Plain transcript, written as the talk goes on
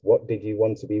did you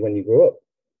want to be when you grew up?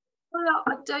 Well,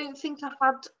 I don't think I've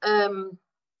had, I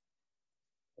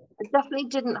definitely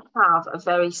didn't have a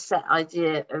very set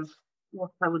idea of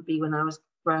what I would be when I was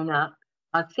grown up.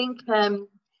 I think the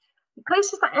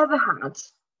closest I ever had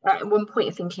at one point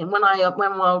of thinking when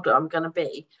I'm older I'm going to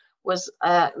be was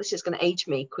this is going to age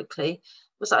me quickly,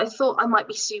 was that I thought I might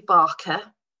be Sue Barker,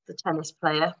 the tennis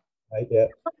player. Right, yeah.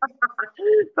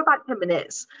 For about 10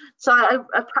 minutes. So I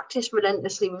practiced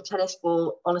relentlessly with tennis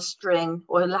ball on a string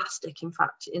or elastic, in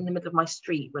fact, in the middle of my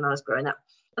street when I was growing up.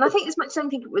 And I think as much as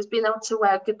anything, it was being able to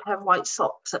wear a good pair of white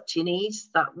socks up to your knees.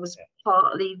 That was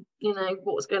partly,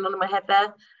 what was going on in my head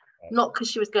there. Not because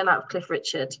she was going out with Cliff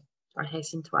Richard, I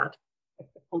hasten to add.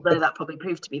 Although that probably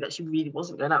proved to be that she really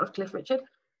wasn't going out with Cliff Richard.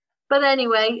 But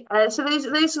anyway, so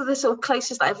those are the sort of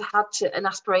closest I've had to an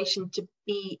aspiration to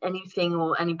be anything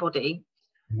or anybody.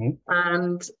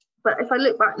 Mm-hmm. But if I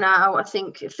look back now, I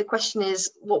think if the question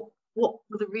is what were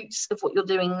the roots of what you're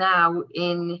doing now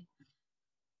in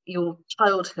your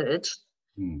childhood,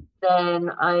 then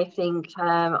I think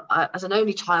as an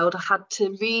only child, I had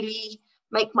to really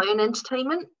make my own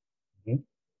entertainment.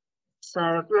 So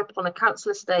I grew up on a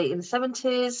council estate in the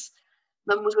 70s.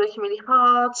 Mum was working really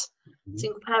hard,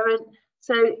 single parent.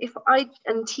 So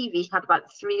and TV had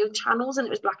about 3 channels and it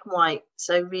was black and white.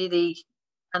 So really,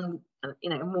 and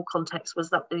more context was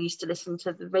that I used to listen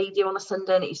to the radio on a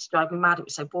Sunday and it used to drive me mad. It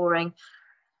was so boring.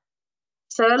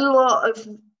 So a lot of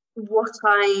what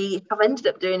I have ended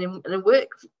up doing in a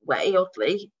work way,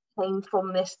 oddly, came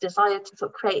from this desire to sort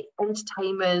of create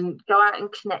entertainment, go out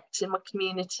and connect in my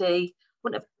community.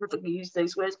 Wouldn't have perfectly used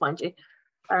those words, mind you.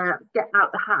 Get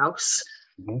out the house.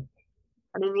 And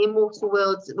in the immortal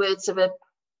words of a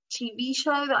TV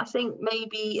show that I think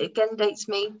maybe again dates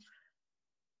me,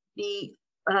 the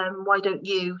Why Don't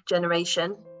You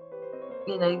generation,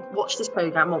 watch this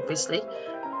program obviously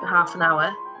for half an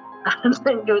hour and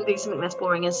then go and do something less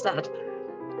boring instead.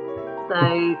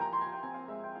 So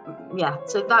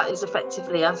so that is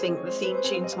effectively, I think, the theme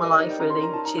tune to my life really,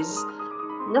 which is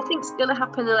nothing's going to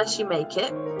happen unless you make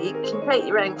it. You can create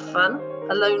your own fun,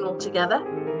 alone or together.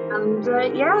 And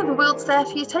the world's there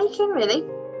for your taking, really.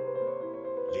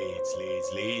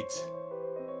 Leeds.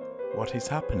 What is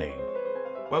happening?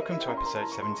 Welcome to episode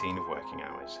 17 of Working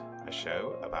Hours, a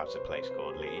show about a place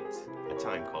called Leeds, a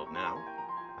time called now,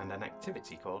 and an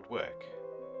activity called work.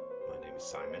 My name is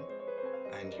Simon,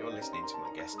 and you're listening to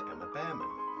my guest Emma Behrman.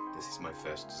 This is my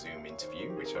first Zoom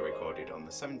interview, which I recorded on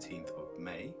the 17th of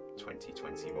May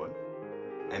 2021.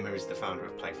 Emma is the founder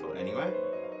of Playful Anywhere.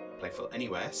 Playful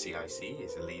Anywhere, CIC,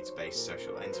 is a Leeds-based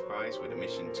social enterprise with a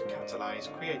mission to catalyse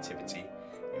creativity,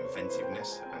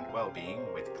 inventiveness and well-being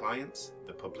with clients,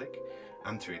 the public,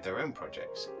 and through their own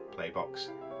projects,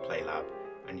 Playbox, Playlab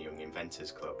and Young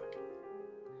Inventors Club.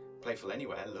 Playful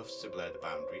Anywhere loves to blur the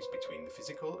boundaries between the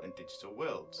physical and digital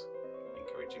worlds,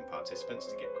 encouraging participants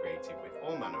to get creative with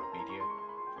all manner of media,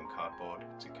 from cardboard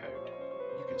to code.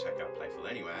 You can check out Playful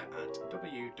Anywhere at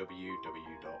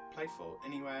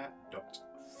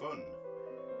www.playfulanywhere.fun.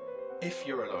 If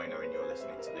you're a loiner and you're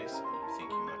listening to this and you think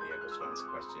you might be able to answer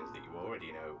questions that you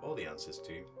already know all the answers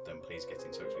to, then please get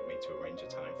in touch with me to arrange a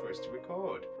time for us to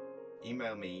record.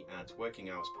 Email me at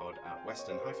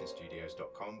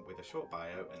workinghourspod@western-studios.com with a short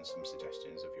bio and some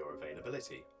suggestions of your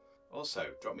availability.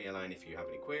 Also, drop me a line if you have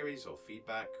any queries or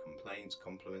feedback, complaints,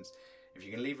 compliments. If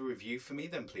you can leave a review for me,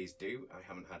 then please do. I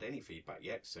haven't had any feedback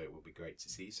yet, so it would be great to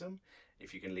see some.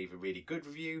 If you can leave a really good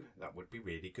review, that would be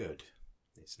really good.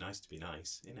 It's nice to be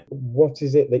nice, isn't it? What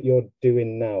is it that you're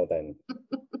doing now then?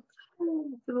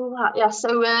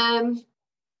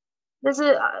 There's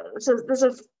a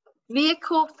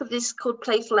vehicle for this called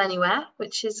Playful Anywhere,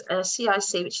 which is a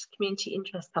CIC, which is a community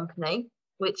interest company,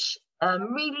 which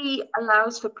really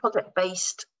allows for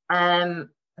project-based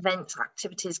events,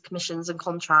 activities, commissions and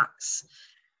contracts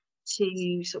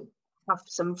to sort of have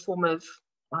some form of,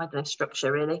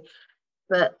 structure really.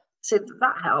 But so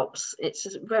that helps. It's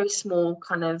a very small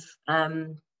kind of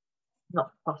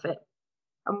not-for-profit.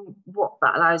 And what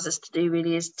that allows us to do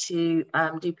really is to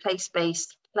do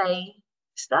place-based play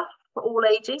stuff for all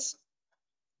ages.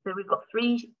 So we've got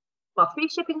three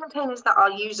shipping containers that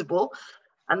are usable,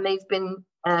 and they've been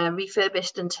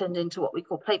refurbished and turned into what we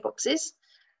call play boxes.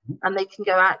 And they can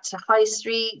go out to high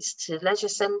streets, to leisure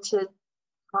centres,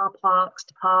 car parks,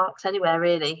 to parks, anywhere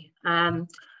really. And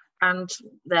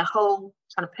their whole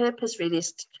kind of purpose really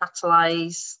is to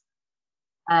catalyse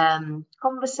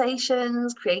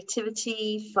conversations,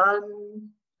 creativity, fun,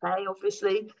 play,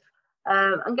 obviously,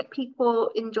 and get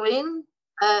people enjoying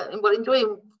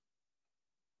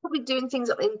probably doing things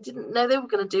that they didn't know they were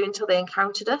going to do until they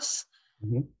encountered us.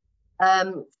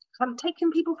 Kind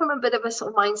taking people from a bit of a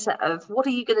sort of mindset of what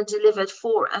are you going to deliver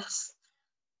for us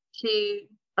to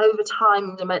over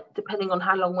time, depending on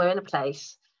how long we're in a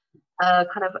place,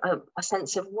 kind of a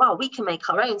sense of, wow, we can make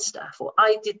our own stuff, or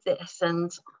I did this,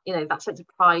 and that sense of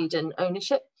pride and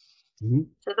ownership. Mm-hmm.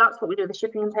 So that's what we do with the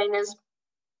shipping containers.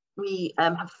 We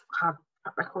have a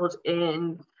record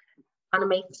in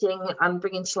animating and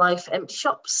bringing to life empty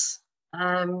shops.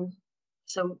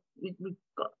 So we've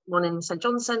got one in St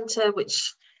John's Centre,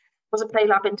 which was a play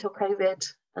lab until COVID,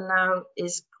 and now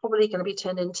is probably going to be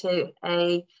turned into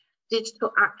a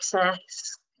digital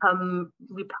access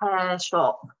repair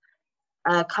shop,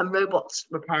 robots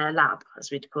repair lab, as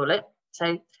we'd call it.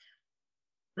 So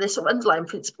the sort of underlying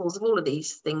principles of all of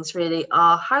these things really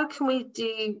are, how can we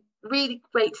do really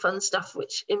great fun stuff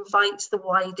which invites the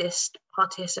widest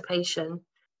participation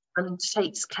and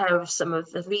takes care of some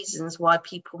of the reasons why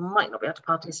people might not be able to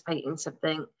participate in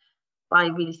something, by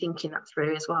really thinking that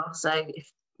through as well. So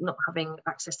if not having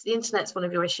access to the internet is one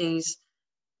of your issues,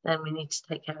 then we need to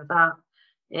take care of that.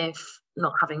 If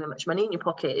not having that much money in your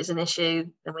pocket is an issue,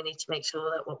 then we need to make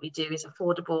sure that what we do is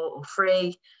affordable or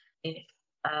free. If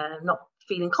not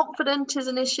feeling confident is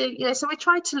an issue, so we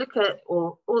try to look at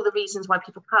all the reasons why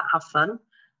people can't have fun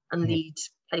and lead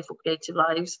playful, creative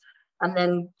lives, and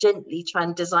then gently try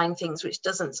and design things which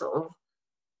doesn't sort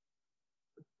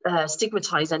of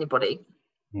stigmatize anybody.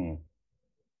 Does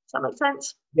that make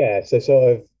sense? Yeah, so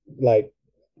sort of like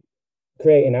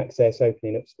creating access,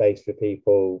 opening up space for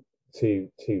people to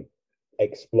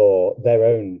explore their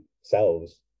own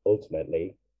selves,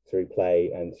 ultimately through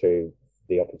play and through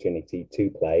the opportunity to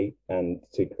play, and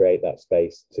to create that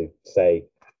space to say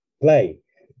play,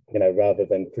 rather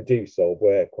than produce or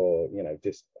work, or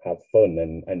just have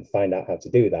fun and find out how to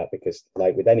do that. Because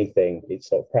like with anything, it's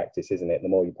sort of practice, isn't it? The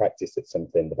more you practice at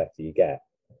something, the better you get.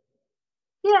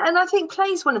 Yeah, and I think play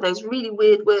is one of those really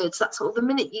weird words that sort of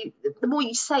the more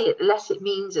you say it, the less it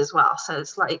means as well. So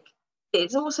it's like,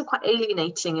 it's also quite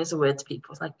alienating as a word to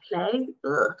people. It's like, play?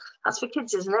 Ugh, that's for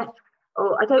kids, isn't it?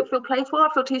 Or I don't feel playful, I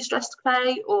feel too stressed to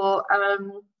play. Or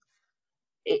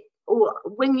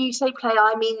when you say play,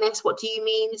 I mean this, what do you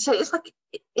mean? So it's like,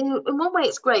 in one way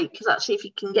it's great, because actually if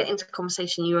you can get into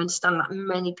conversation, you understand that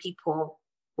many people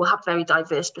will have very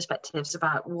diverse perspectives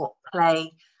about what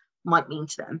play might mean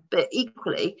to them. But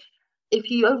equally, if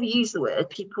you overuse the word,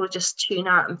 people just tune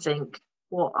out and think,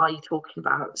 what are you talking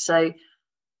about? So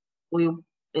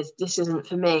this isn't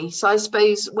for me. So I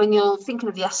suppose when you're thinking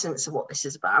of the essence of what this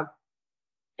is about,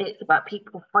 it's about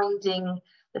people finding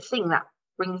the thing that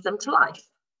brings them to life.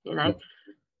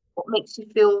 What makes you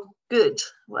feel good,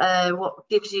 what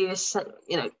gives you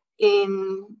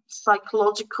in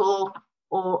psychological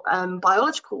or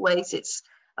biological ways, it's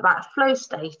about a flow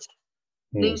state,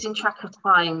 losing track of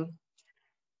time,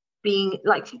 being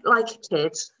like a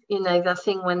kid, the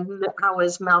thing when the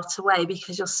hours melt away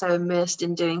because you're so immersed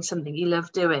in doing something you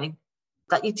love doing,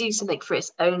 that you do something for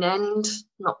its own end,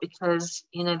 not because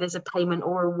there's a payment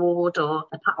or reward or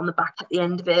a pat on the back at the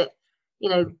end of it.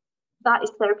 That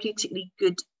is therapeutically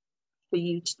good for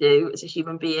you to do as a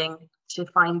human being, to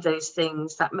find those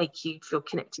things that make you feel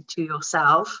connected to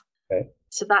yourself. Okay.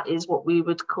 So that is what we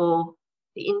would call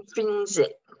the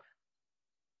intrinsic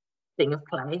thing of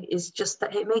play, is just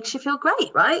that it makes you feel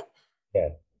great, right? Yeah.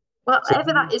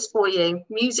 Whatever that is for you,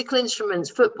 musical instruments,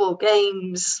 football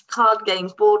games, card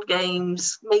games, board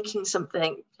games, making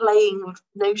something, playing with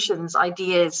notions,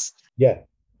 ideas. Yeah.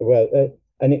 Well,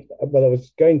 I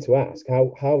was going to ask,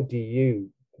 how do you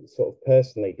sort of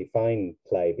personally define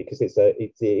play? Because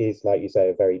it is, like you say,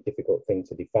 a very difficult thing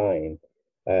to define.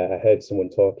 I heard someone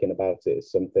talking about it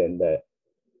as something that,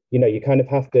 you kind of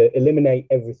have to eliminate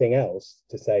everything else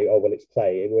to say, oh, well, it's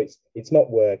play. It's not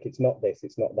work. It's not this.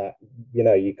 It's not that.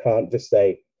 You can't just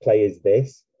say play is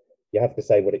this. You have to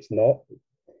say what it's not.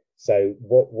 So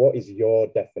what is your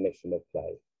definition of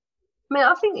play? I mean,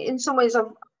 I think in some ways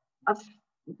I've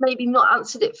maybe not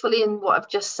answered it fully in what I've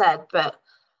just said, but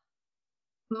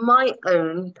my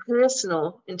own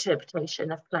personal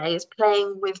interpretation of play is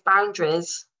playing with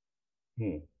boundaries.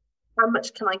 How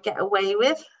much can I get away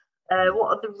with?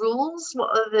 What are the rules?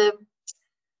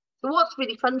 What's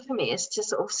really fun for me is to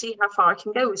sort of see how far I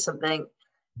can go with something.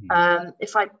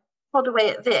 If I prod away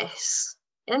at this,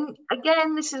 and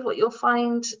again, this is what you'll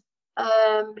find,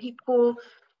 people,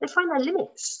 they find their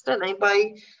limits, don't they?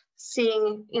 By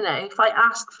seeing, if I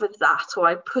ask for that or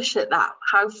I push at that,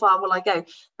 how far will I go?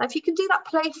 Now, if you can do that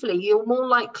playfully, you're more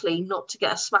likely not to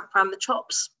get a smack around the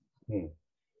chops,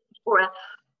 or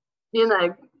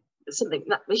something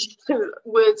that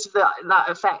words of that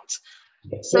effect.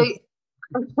 So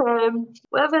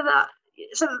whether that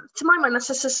so to my mind, that's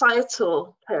a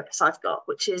societal purpose I've got,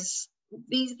 which is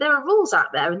there are rules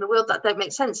out there in the world that don't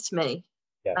make sense to me.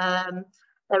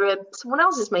 Someone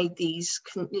else has made these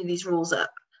rules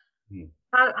up.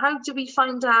 How do we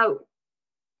find out?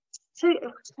 So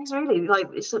it's really like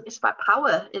it's about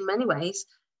power in many ways.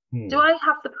 Do I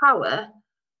have the power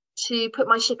to put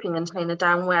my shipping container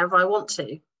down wherever I want to?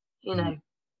 Do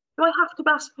I have to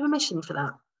ask permission for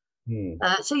that?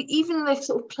 So even the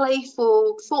sort of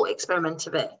playful thought experiment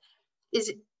of it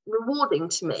is rewarding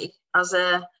to me as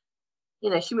a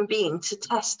human being, to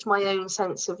test my own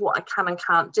sense of what I can and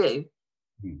can't do.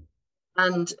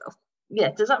 And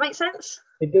does that make sense?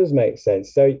 It does make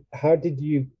sense. So how did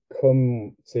you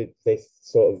come to this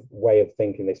sort of way of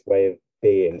thinking, this way of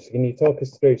being? So can you talk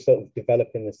us through sort of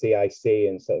developing the CIC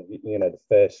and sort of the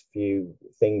first few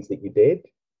things that you did?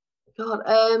 God,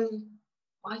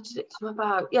 why did it come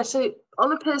about? So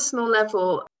on a personal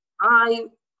level, I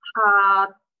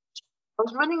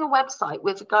was running a website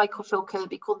with a guy called Phil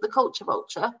Kirby called The Culture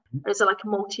Vulture. It's like a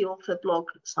multi-author blog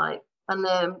site. And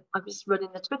I was running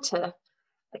the Twitter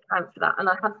account for that. And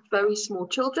I had very small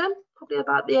children, probably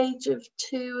about the age of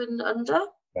 2 and under.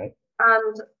 Right.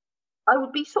 And I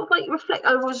would be sort of like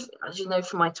I was, as you know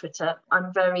from my Twitter,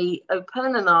 I'm very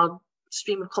open and our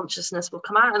stream of consciousness will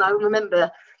come out. And I remember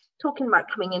talking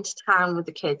about coming into town with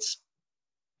the kids.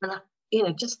 And,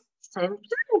 just saying,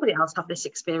 does anybody else have this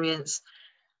experience?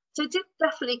 So it did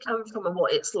definitely come from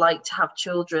what it's like to have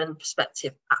children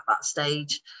perspective at that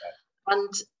stage. Yeah.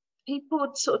 And people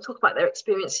would sort of talk about their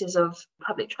experiences of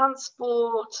public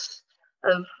transport,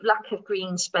 of lack of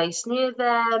green space near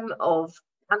them, of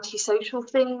antisocial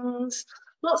things,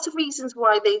 lots of reasons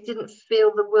why they didn't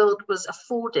feel the world was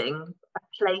affording a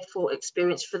playful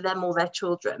experience for them or their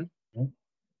children.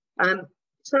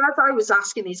 So as I was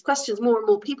asking these questions, more and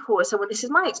more people were saying, well, this is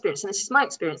my experience and this is my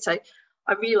experience. So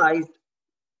I realised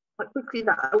quite quickly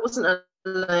that I wasn't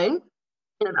alone.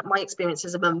 That my experience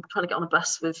as a mum trying to get on a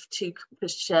bus with two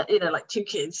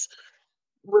kids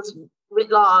was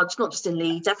writ large, not just in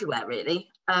Leeds, everywhere really.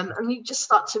 And you just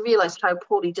start to realise how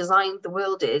poorly designed the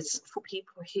world is for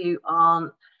people who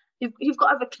who've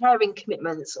got other caring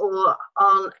commitments or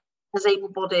aren't as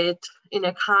able-bodied,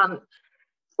 can't,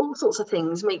 all sorts of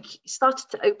things started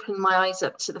to open my eyes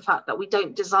up to the fact that we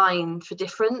don't design for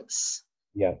difference.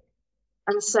 Yeah.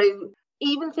 And so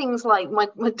even things like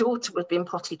my daughter was being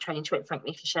potty trained. She won't thank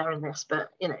me for sharing this, but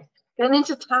going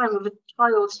into town with a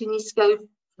child who needs to go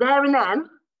there and then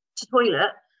to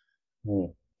toilet,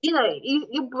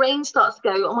 your brain starts to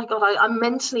go, oh my God, I'm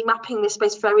mentally mapping this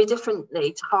space very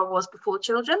differently to how I was before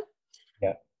children.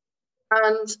 Yeah.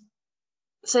 And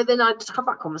so then I'd have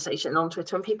that conversation on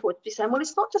Twitter and people would be saying, well,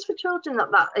 it's not just for children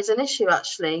that is an issue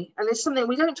actually. And it's something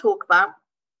we don't talk about.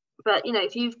 But,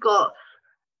 if you've got,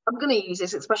 I'm going to use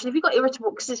this expression, if you've got irritable,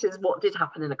 because this is what did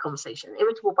happen in a conversation,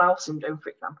 irritable bowel syndrome, for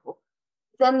example,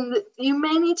 then you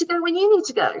may need to go when you need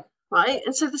to go, right?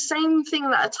 And so the same thing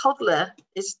that a toddler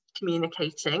is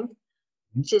communicating,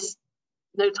 which is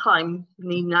no time,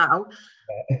 need now.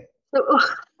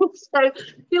 So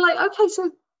you're like, okay,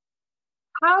 so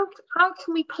how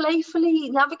can we playfully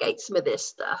navigate some of this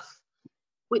stuff,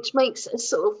 which makes a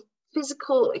sort of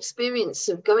physical experience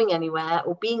of going anywhere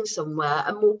or being somewhere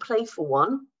a more playful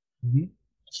one,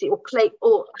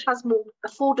 or has more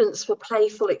affordance for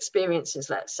playful experiences,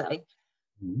 let's say.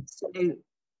 So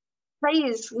play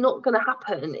is not going to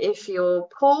happen if you're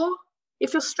poor,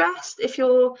 if you're stressed,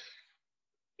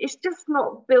 it's just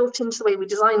not built into the way we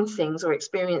design things or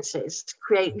experiences to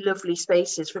create lovely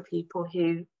spaces for people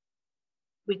who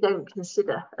we don't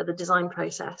consider at the design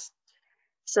process.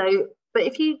 So, but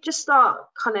if you just start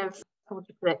kind of, how would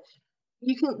you put it?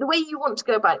 The way you want to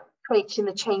go about creating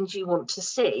the change you want to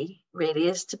see really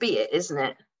is to be it, isn't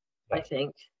it? Yeah. I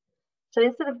think. So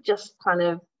instead of just kind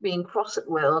of being cross at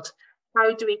the world,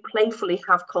 how do we playfully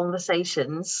have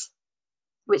conversations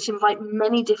which invite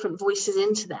many different voices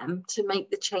into them to make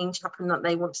the change happen that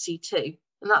they want to see too?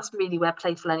 And that's really where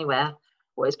Playful Anywhere,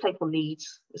 or it's Playful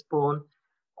Leeds, was born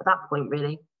at that point,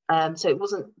 really. So it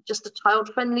wasn't just a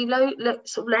child-friendly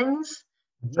sort of lens.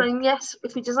 So yes,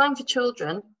 if we design for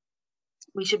children,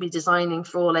 we should be designing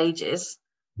for all ages,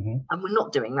 and we're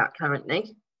not doing that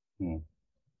currently. And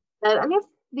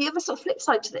the other sort of flip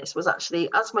side to this was actually,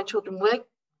 as my children were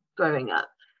growing up,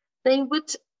 they would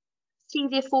see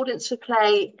the affordance for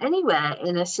play anywhere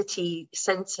in a city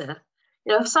centre.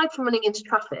 Aside from running into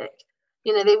traffic,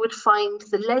 they would find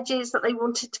the ledges that they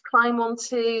wanted to climb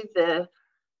onto, the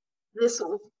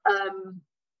sort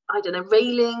of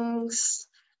railings.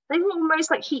 They were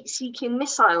almost like heat-seeking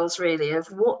missiles, really, of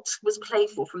what was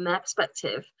playful from their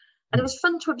perspective. And it was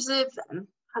fun to observe them,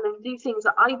 kind of do things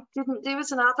that I didn't do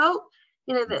as an adult.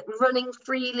 You know, that running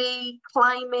freely,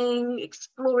 climbing,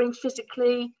 exploring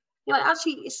physically. You know,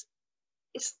 actually, it's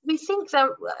we think that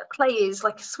play is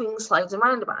like a swing, slides and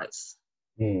roundabouts.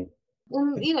 And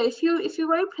you know, if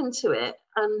you're open to it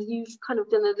and you've kind of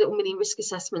done a little mini risk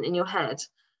assessment in your head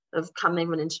of, can they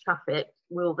run into traffic?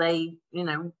 Will they, you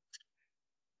know,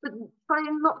 but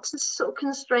trying not to sort of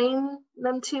constrain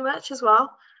them too much as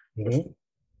well.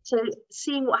 So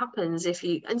seeing what happens if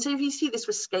you see this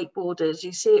with skateboarders,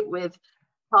 you see it with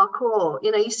parkour,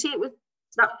 you know, you see it with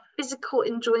that physical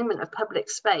enjoyment of public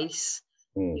space.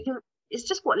 It's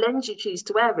just what lens you choose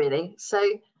to wear, really. So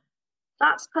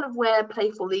that's kind of where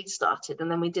Playful Leeds started.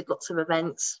 And then we did lots of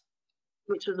events,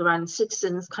 which was around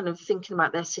citizens kind of thinking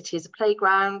about their city as a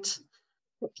playground,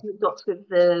 connecting the dots with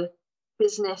the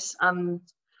business. So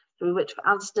we worked for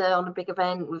Asda on a big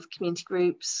event with community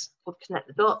groups called Connect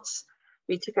the Dots.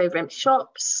 We took over empty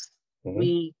shops.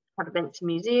 We had events in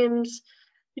museums.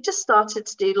 We just started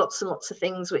to do lots and lots of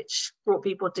things which brought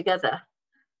people together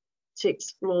to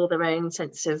explore their own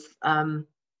sense of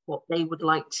what they would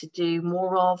like to do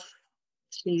more of,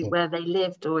 to where they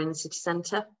lived or in the city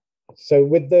centre. So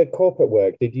with the corporate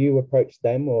work, did you approach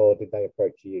them or did they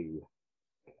approach you?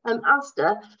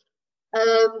 Asda,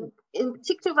 in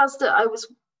particular of Asda, I was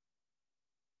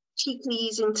cheekily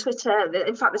using Twitter.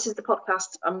 In fact, this is the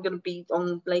podcast I'm going to be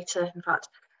on later, in fact,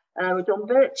 with John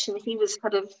Birch, and he was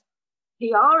kind of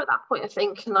PR at that point, I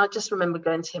think, and I just remember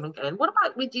going to him and going, what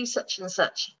about we do such and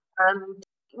such? And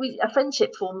a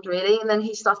friendship formed, really, and then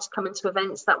he started coming to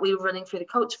events that we were running through the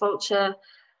Culture Vulture,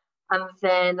 and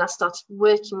then I started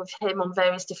working with him on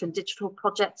various different digital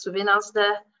projects within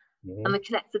Asda, and the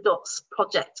Connect the Dots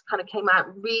project kind of came out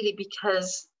really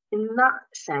because in that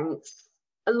sense,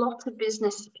 a lot of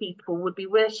business people would be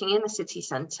working in the city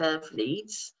centre of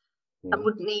Leeds and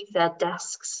wouldn't leave their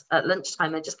desks at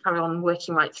lunchtime. They'd just carry on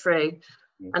working right through.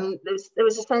 And there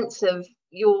was a sense of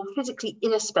you're physically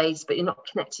in a space, but you're not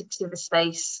connected to the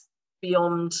space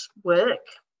beyond work.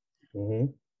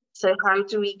 So how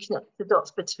do we connect the dots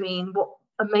between what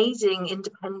amazing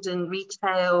independent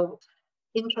retail,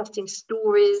 interesting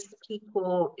stories,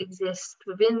 people exist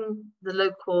within the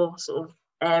local sort of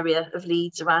area of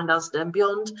Leeds around Asda and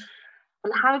beyond,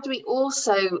 and how do we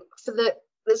also,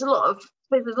 there's a lot of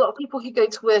people who go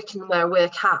to work and wear a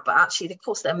work hat, but actually of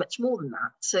course they're much more than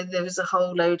that. So there was a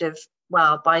whole load of,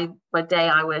 well, by day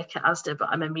I work at Asda, but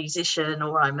I'm a musician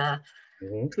or I'm a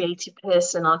creative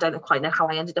person. I don't quite know how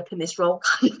I ended up in this role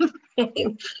kind of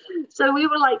thing. So we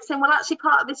were like saying, well, actually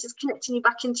part of this is connecting you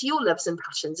back into your loves and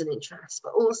passions and interests,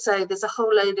 but also there's a whole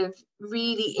load of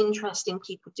really interesting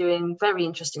people doing very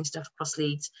interesting stuff across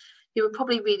Leeds who would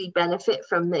probably really benefit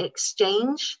from the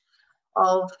exchange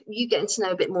of you getting to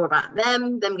know a bit more about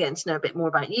them getting to know a bit more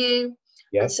about you.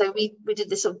 And so we did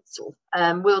this sort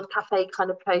of World Cafe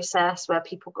kind of process where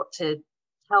people got to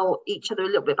tell each other a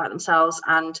little bit about themselves,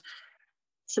 and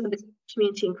some of the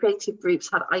community and creative groups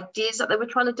had ideas that they were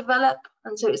trying to develop.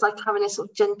 And so it's like having a sort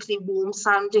of gently warm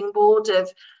sounding board of,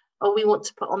 oh, we want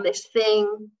to put on this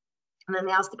thing. And then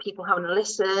they asked the people having a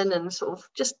listen, and sort of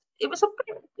just, it was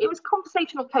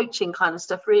conversational coaching kind of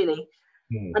stuff, really.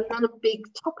 And then a big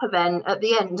top event at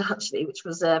the end, actually, which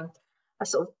was a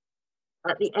sort of,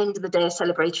 at the end of the day, a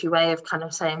celebratory way of kind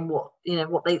of saying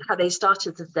how they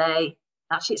started the day.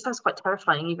 Actually, it sounds quite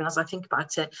terrifying even as I think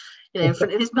about it, you know, in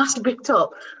front of this massive big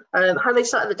top, how they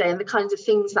started the day and the kinds of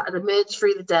things that had emerged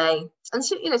through the day. And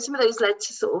so, you know, some of those led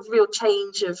to sort of real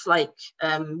change of like,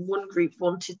 one group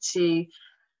wanted to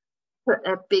put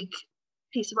a big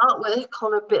piece of artwork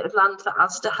on a bit of land that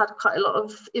Asda had quite a lot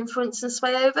of influence and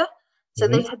sway over. So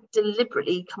they had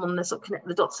deliberately come on the sort of Connect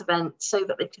the Dots event so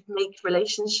that they could make a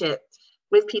relationship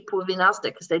with people within Asda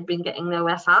because they'd been getting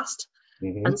nowhere fast.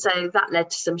 And so that led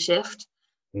to some shift.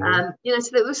 You know, so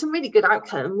there were some really good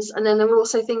outcomes, and then there were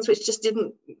also things which just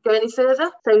didn't go any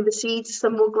further. So the seeds,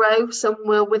 some will grow, some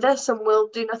will wither, some will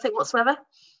do nothing whatsoever.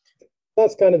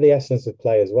 That's kind of the essence of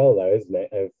play as well, though, isn't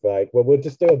it? Of like, well, we'll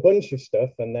just do a bunch of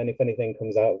stuff, and then if anything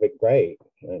comes out of it, great.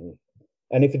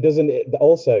 And if it doesn't,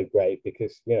 also great,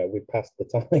 because, you know, we've passed the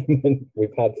time and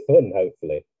we've had fun,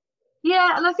 hopefully.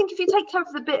 Yeah, and I think if you take care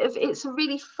of the bit of it's a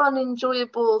really fun,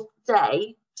 enjoyable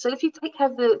day. So if you take care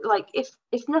of the, like, if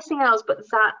nothing else, but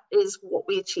that is what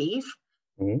we achieve,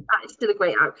 that is still a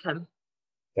great outcome.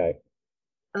 Okay.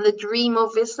 And the dream,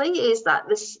 obviously, is that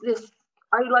this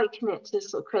I liken it to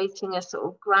sort of creating a sort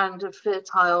of ground of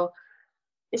fertile.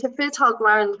 It's a fertile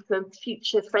ground for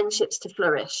future friendships to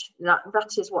flourish.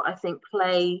 That is what I think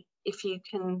play, if you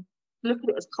can look at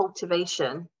it as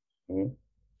cultivation,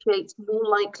 creates more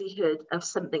likelihood of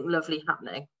something lovely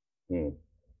happening.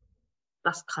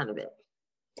 That's kind of it.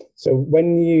 So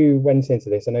when you went into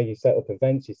this, I know you set up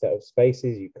events, you set up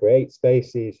spaces, you create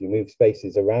spaces, you move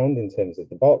spaces around in terms of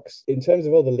the box. In terms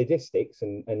of all the logistics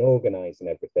and organising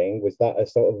everything, was that a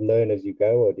sort of learn as you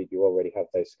go, or did you already have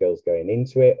those skills going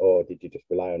into it, or did you just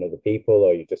rely on other people,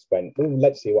 or you just went, oh,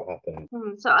 let's see what happens?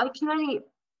 So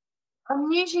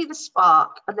I'm usually the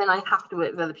spark, and then I have to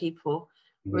work with other people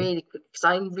really quick, because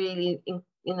I'm really,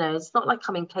 it's not like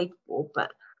I'm incapable,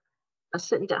 but I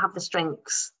certainly don't have the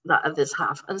strengths that others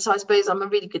have. And so I suppose I'm a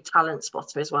really good talent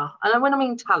spotter as well. And when I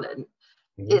mean talent,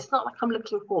 it's not like I'm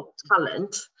looking for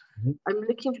talent. I'm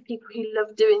looking for people who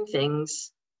love doing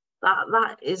things.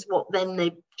 That is what then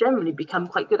they generally become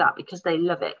quite good at, because they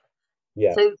love it.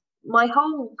 Yeah. So my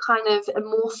whole kind of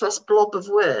amorphous blob of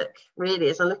work, really,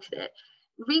 as I look at it,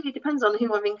 really depends on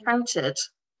who I've encountered.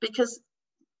 Because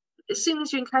as soon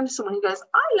as you encounter someone who goes,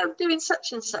 I love doing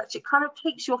such and such, it kind of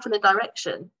takes you off in a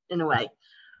direction in a way.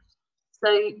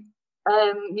 So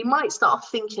you might start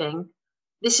off thinking,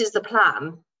 this is the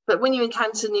plan, but when you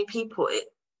encounter new people, it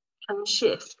can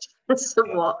shift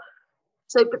somewhat.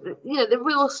 So, but there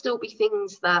will still be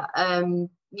things that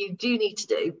you do need to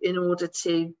do in order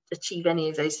to achieve any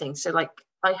of those things. So, like,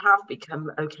 I have become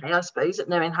okay, I suppose, at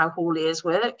knowing how hauliers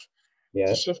work,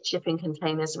 to shift shipping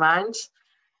containers around.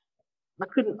 I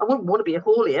wouldn't want to be a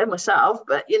haulier myself,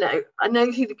 but I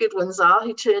know who the good ones are,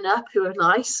 who turn up, who are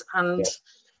nice, and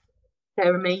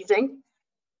they're amazing.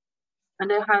 I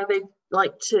know how they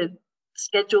like to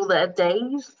schedule their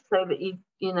days so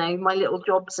that my little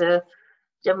jobs are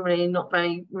generally not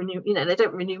very they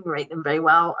don't remunerate them very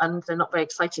well, and they're not very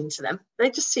exciting to them. They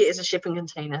just see it as a shipping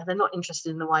container. They're not interested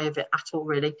in the why of it at all,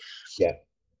 really. So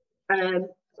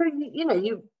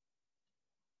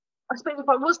I suppose if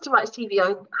I was to write a CV,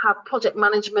 I'd have project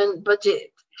management,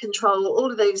 budget control,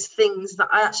 all of those things that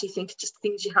I actually think are just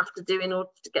things you have to do in order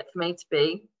to get from A to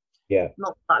B.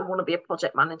 Not that I want to be a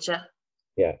project manager.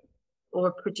 Or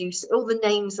a producer. All the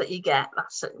names that you get,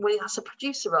 that's a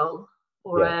producer role,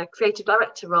 or a creative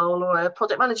director role, or a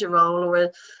project manager role, or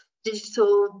a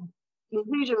digital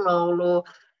inclusion role, or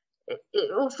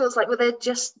it all feels like, well, they're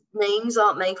just names,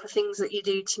 aren't they, for things that you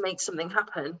do to make something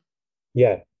happen.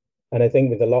 And I think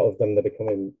with a lot of them, they're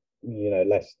becoming,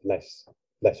 less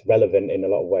relevant in a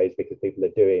lot of ways, because people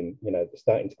are doing, they're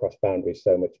starting to cross boundaries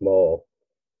so much more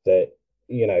that,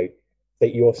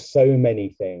 that you're so many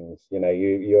things,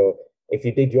 you're, if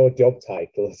you did your job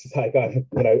titles, like,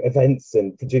 events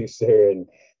and producer and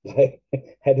like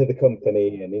head of the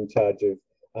company and in charge of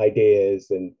ideas,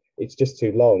 and it's just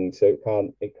too long. So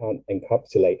it can't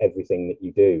encapsulate everything that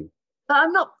you do. But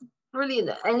I'm not brilliant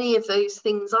at any of those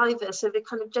things either. So the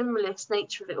kind of generalist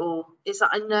nature of it all is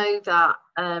that I know that,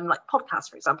 like podcasts,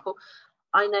 for example,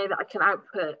 I know that I can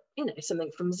output,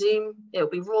 something from Zoom. It'll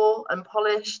be raw and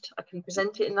polished. I can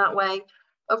present it in that way.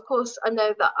 Of course, I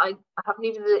know that I have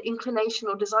neither the inclination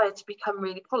or desire to become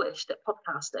really polished at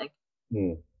podcasting.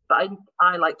 But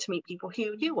I like to meet people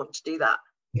who do want to do that,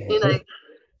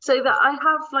 so that I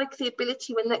have like the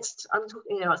ability when next I was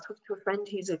talking to a friend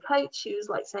who's a coach, who was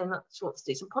like saying that she wants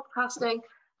to do some podcasting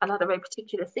and had a very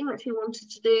particular thing that she wanted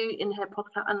to do in her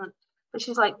podcast. But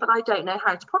she's like, but I don't know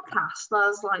how to podcast. And I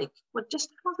was like, well, just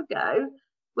have a go,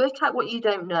 work out what you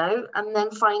don't know, and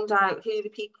then find out who the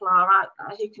people are out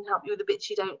there who can help you with the bits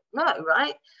you don't know,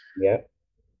 right?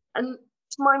 And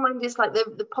to my mind, it's like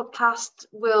the podcast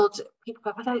world, people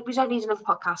go, we don't need enough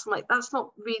podcasts. I'm like, that's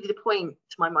not really the point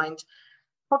to my mind.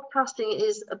 Podcasting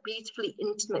is a beautifully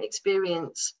intimate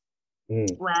experience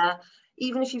where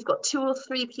even if you've got 2 or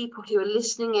 3 people who are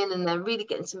listening in and they're really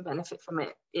getting some benefit from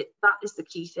it, that is the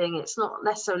key thing. It's not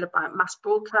necessarily about mass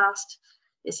broadcast.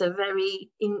 It's a very,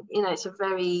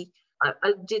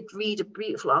 I did read a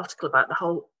beautiful article about the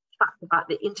whole fact about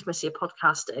the intimacy of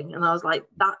podcasting. And I was like,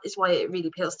 that is why it really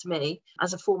appeals to me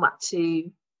as a format to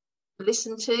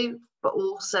listen to, but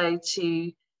also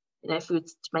to, if we were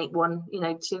to make one,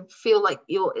 to feel like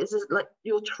your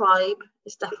tribe.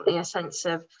 Is definitely a sense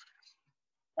of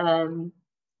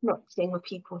connecting with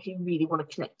people who really want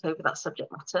to connect over that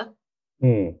subject matter.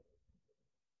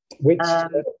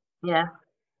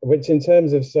 Which in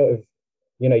terms of sort of,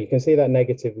 you can see that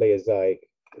negatively as like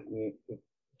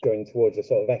going towards a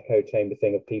sort of echo chamber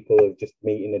thing of people of just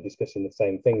meeting and discussing the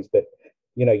same things. But,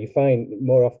 you find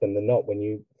more often than not, when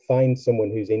you find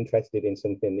someone who's interested in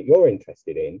something that you're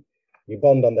interested in, you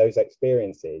bond on those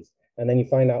experiences, and then you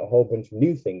find out a whole bunch of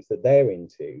new things that they're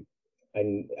into,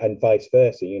 and vice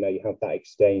versa. You have that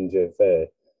exchange of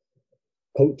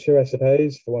culture, I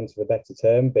suppose, for want of a better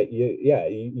term. But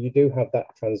you do have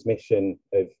that transmission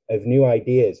of new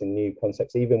ideas and new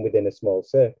concepts, even within a small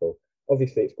circle.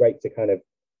 Obviously, it's great to kind of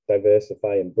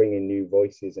diversify and bring in new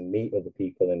voices and meet other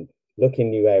people and look in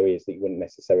new areas that you wouldn't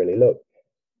necessarily look.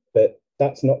 But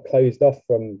that's not closed off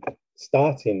from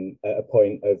starting at a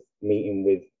point of meeting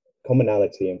with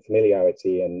commonality and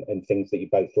familiarity and things that you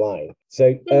both like. So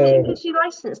it gives you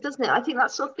license, doesn't it? I think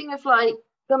that sort of thing of like,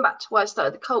 going back to why I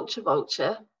started the Culture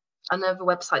Vulture and other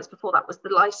websites before that, was the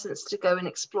license to go and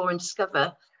explore and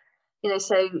discover.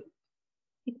 So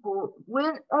people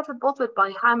weren't ever bothered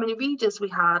by how many readers we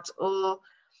had, or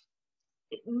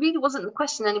it really wasn't the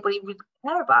question anybody would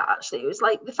care about, actually. It was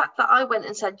like the fact that I went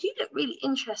and said, you look really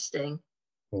interesting.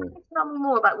 Tell me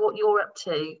more about what you're up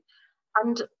to.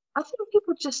 And I think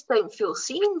people just don't feel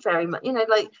seen very much.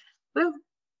 Like, we're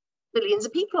billions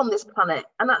of people on this planet,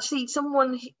 and actually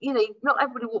someone, not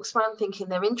everybody walks around thinking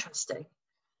they're interesting,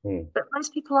 but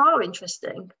most people are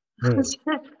interesting.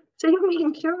 So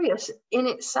being curious in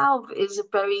itself is a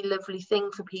very lovely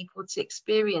thing for people to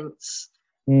experience.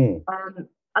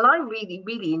 And I really,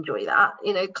 really enjoy that,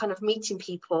 kind of meeting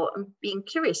people and being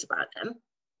curious about them.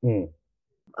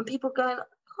 And people going,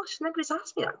 gosh, nobody's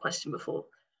asked me that question before.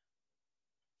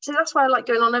 So that's why I like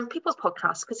going on other people's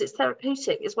podcasts, because it's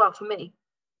therapeutic as well for me.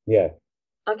 Yeah.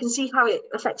 I can see how it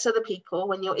affects other people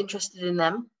when you're interested in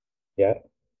them. Yeah.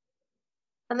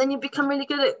 And then you become really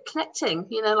good at connecting, like,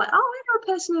 oh, I know a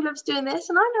person who loves doing this,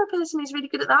 and I know a person who's really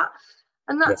good at that.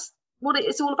 And that's what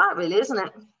it's all about, really, isn't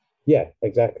it? Yeah,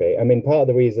 exactly. I mean, part of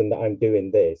the reason that I'm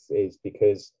doing this is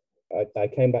because I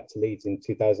came back to Leeds in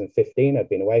 2015. I'd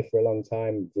been away for a long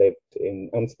time, lived in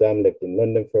Amsterdam, lived in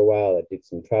London for a while. I did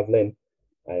some traveling,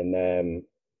 and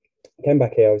came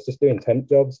back here. I was just doing temp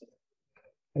jobs,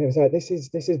 and it was like, this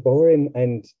is boring.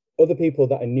 And other people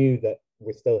that I knew that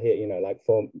were still here, like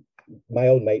for my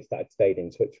old mates that I'd stayed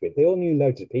in touch with, they all knew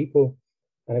loads of people.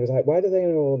 And I was like, why do they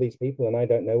know all these people and I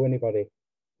don't know anybody?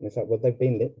 And it's like, well, they've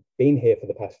been here for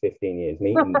the past 15 years,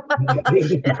 meeting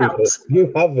people.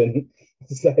 You haven't.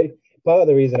 So part of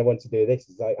the reason I want to do this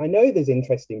is like, I know there's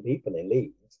interesting people in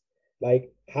Leeds.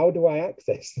 Like, how do I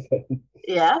access them?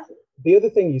 Yeah. The other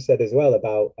thing you said as well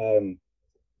about,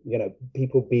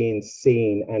 people being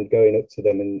seen and going up to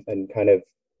them and kind of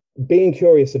being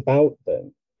curious about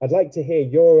them. I'd like to hear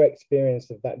your experience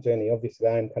of that journey. Obviously,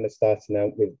 I'm kind of starting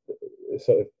out with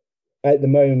sort of, at the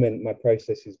moment, my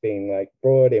process is being like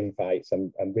broad invites.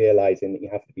 I'm realizing that you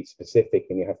have to be specific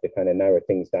and you have to kind of narrow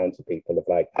things down to people of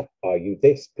like, are you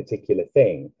this particular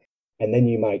thing? And then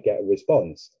you might get a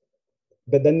response.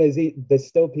 But then there's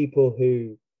still people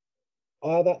who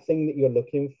are that thing that you're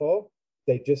looking for.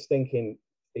 They're just thinking,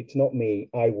 it's not me,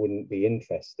 I wouldn't be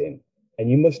interested.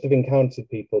 And you must have encountered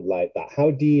people like that.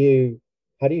 How do you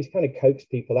kind of coax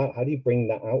people out? How do you bring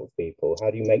that out of people? How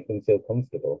do you make them feel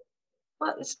comfortable?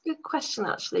 Well, it's a good question,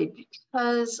 actually,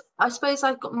 because I suppose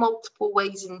I've got multiple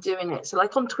ways in doing it. So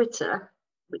like on Twitter,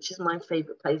 which is my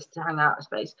favourite place to hang out, I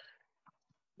suppose.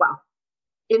 Well,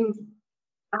 I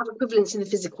have equivalents in the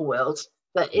physical world,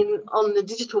 but on the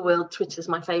digital world, Twitter is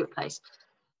my favourite place.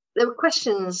 There were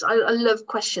questions. I love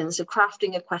questions. So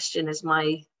crafting a question is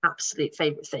my absolute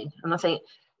favourite thing. And I think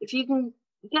if you can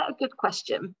get a good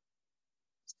question,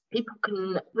 people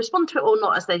can respond to it or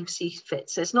not as they see fit.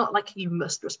 So it's not like you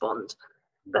must respond.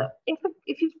 But if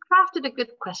you've crafted a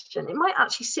good question, it might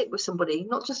actually sit with somebody,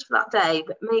 not just for that day,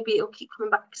 but maybe it'll keep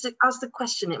coming back, because as the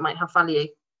question, it might have value.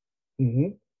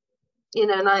 And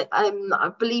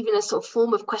I believe in a sort of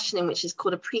form of questioning which is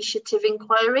called appreciative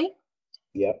inquiry.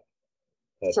 Yeah.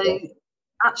 So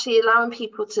actually allowing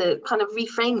people to kind of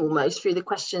reframe almost through the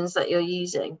questions that you're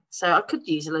using. So I could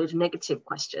use a load of negative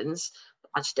questions,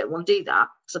 but I just don't want to do that,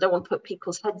 because I don't want to put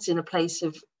people's heads in a place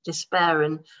of despair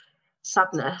and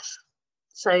sadness.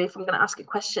 So if I'm going to ask a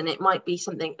question, it might be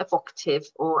something evocative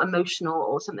or emotional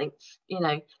or something,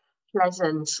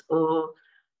 pleasant or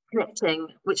connecting,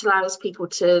 which allows people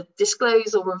to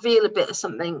disclose or reveal a bit of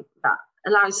something that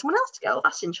allows someone else to go, oh,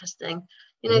 that's interesting.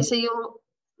 So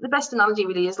the best analogy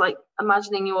really is like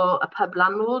imagining you're a pub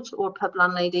landlord or a pub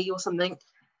landlady or something,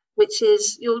 which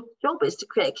is your job is to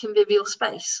create a convivial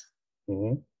space.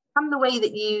 And the way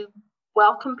that you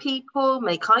welcome people,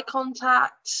 make eye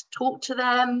contact, talk to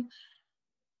them,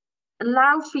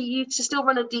 allow for you to still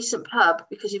run a decent pub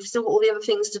because you've still got all the other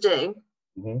things to do.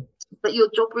 But your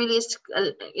job really is to,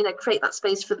 create that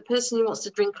space for the person who wants to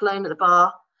drink alone at the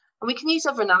bar. And we can use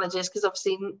other analogies, because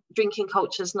obviously drinking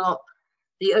culture is not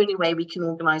the only way we can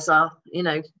organise our,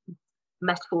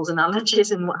 metaphors,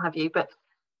 analogies and what have you. But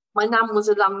my nan was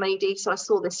a landlady, so I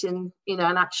saw this in,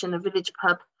 an action, a village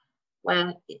pub,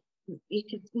 where you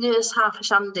could nurse half a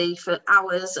shandy for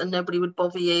hours and nobody would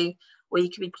bother you, or you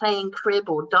could be playing crib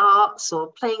or darts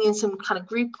or playing in some kind of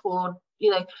group, or,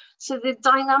 so the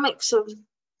dynamics of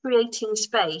creating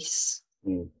space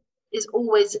is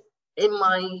always in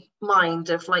my mind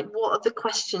of like, what are the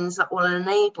questions that will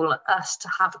enable us to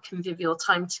have a convivial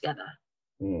time together?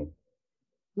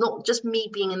 Not just me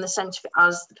being in the centre of it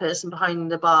as the person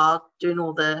behind the bar doing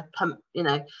all the pump,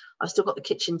 I've still got the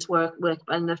kitchen to work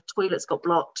and the toilet's got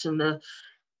blocked and the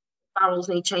barrels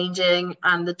need changing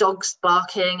and the dog's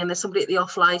barking and there's somebody at the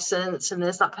off license and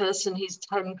there's that person who's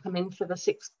 10 come in for the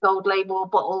 6 gold label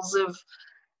bottles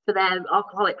for their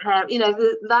alcoholic pair.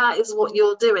 That is what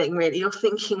you're doing, really. You're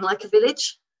thinking like a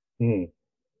village. Yeah.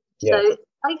 So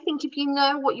I think if you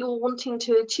know what you're wanting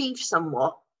to achieve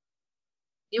somewhat,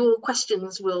 your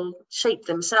questions will shape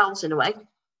themselves in a way.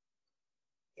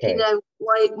 Okay. You know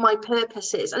why my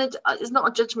purpose is, and it's not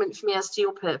a judgment for me as to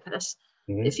your purpose.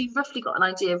 If you've roughly got an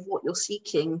idea of what you're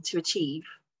seeking to achieve,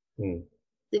 then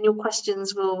your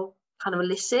questions will kind of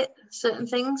elicit certain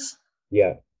things.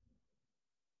 I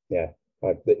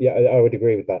would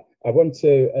agree with that. I want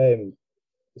to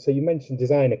so you mentioned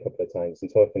design a couple of times and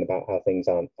talking about how things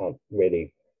aren't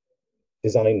really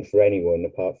designed for anyone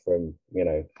apart from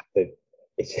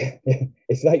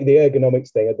it's like the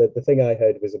ergonomics thing. The thing I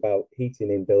heard was about heating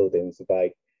in buildings.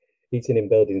 Like heating in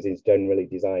buildings is generally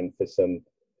designed for some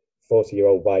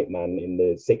 40-year-old white man in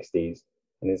the 60s,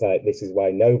 and it's like, this is why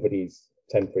nobody's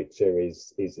temperature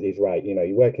is right.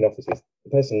 You work in offices,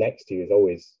 the person next to you is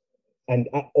always,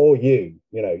 or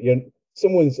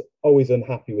someone's always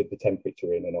unhappy with the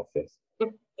temperature in an office.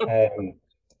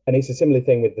 And it's a similar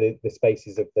thing with the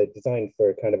spaces of the design for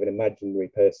a kind of an imaginary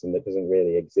person that doesn't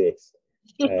really exist.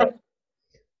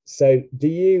 So do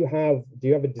you have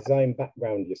a design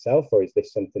background yourself, or is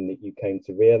this something that you came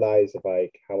to realize of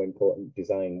like how important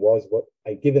design was?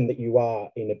 Given that you are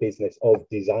in a business of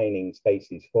designing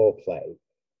spaces for play,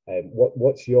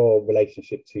 what's your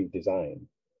relationship to design?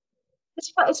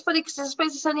 It's funny because I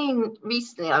suppose it's only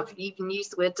recently I've even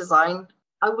used the word design.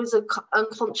 I was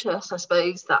unconscious, I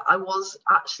suppose, that I was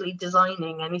actually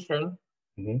designing anything.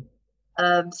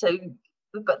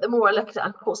 But the more I look at it,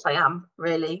 of course I am,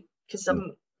 really, because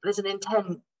there's an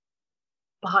intent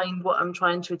behind what I'm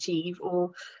trying to achieve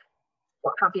or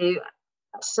what have you.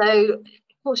 So, of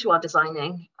course you are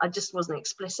designing. I just wasn't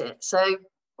explicit. So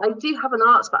I do have an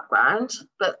arts background,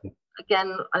 but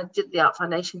again, I did the Art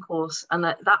Foundation course. And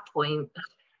at that point,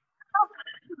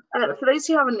 for those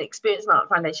who haven't experienced an Art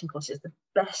Foundation course, it's the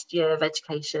best year of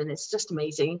education. It's just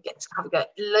amazing. You get to have a go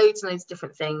at loads and loads of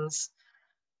different things,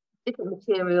 different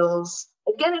materials.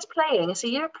 Again, it's playing. It's a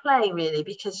year of play, really,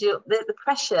 because the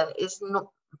pressure is not,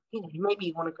 maybe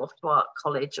you want to go off to art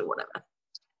college or whatever.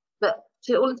 But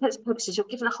to all intents and purposes, you're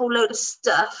given a whole load of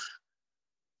stuff.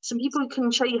 Some people can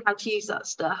show you how to use that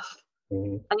stuff,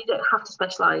 and you don't have to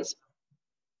specialise.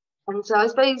 And so I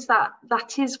suppose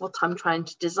that is what I'm trying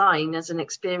to design as an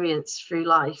experience through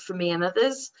life for me and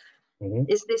others,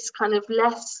 is this kind of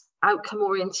less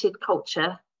outcome-oriented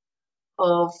culture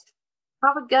of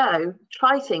have a go,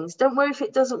 try things, don't worry if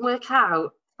it doesn't work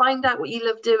out, find out what you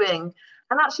love doing.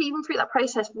 And actually, even through that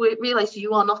process, we realise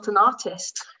you are not an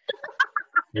artist.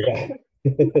 Yeah.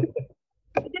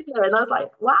 And I was like,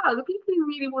 wow, the people who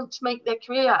really want to make their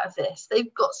career out of this,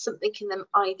 they've got something in them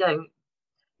I don't.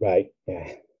 Right,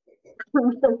 yeah.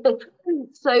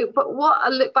 So, but what I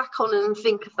look back on and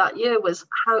think of that year was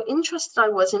how interested I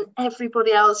was in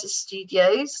everybody else's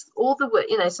studios, all the work,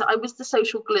 so I was the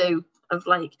social glue of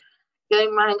like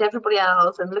going around everybody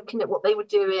else and looking at what they were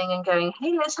doing and going,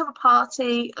 hey, let's have a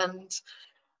party. And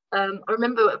I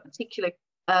remember a particular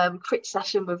crit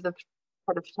session with the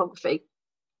head of photography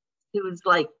who was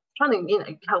like trying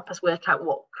to, help us work out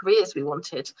what careers we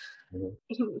wanted.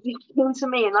 He came to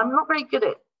me, and I'm not very good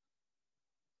at,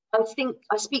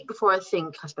 I speak before I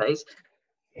think, I suppose.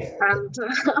 And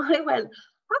I went,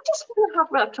 I just want to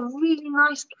have like a really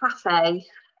nice cafe.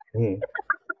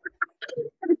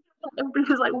 Everybody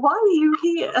was like, why are you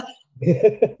here?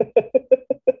 It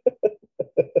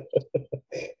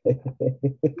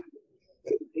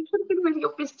should have been really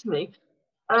obvious to me.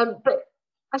 But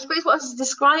I suppose what I was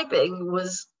describing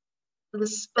was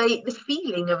the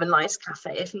feeling of a nice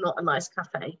cafe, if not a nice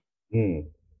cafe.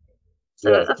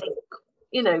 So I think,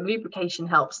 lubrication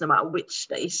helps no matter which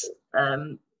space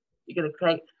you're going to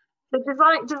create. The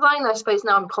design, I suppose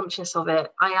now I'm conscious of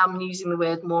it, I am using the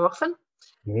word more often.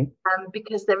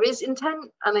 Because there is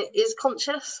intent and it is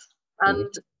conscious. And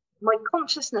my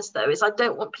consciousness, though, is I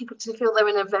don't want people to feel they're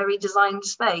in a very designed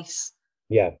space.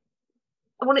 Yeah.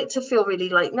 I want it to feel really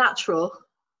like natural.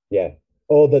 Yeah.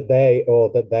 Or that they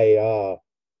are.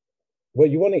 Well,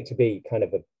 you want it to be kind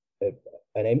of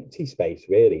an empty space,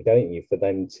 really, don't you? For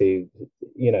them to,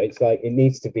 it's like it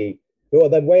needs to be Well,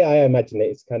 the way I imagine it,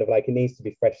 it's kind of like it needs to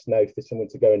be fresh snow for someone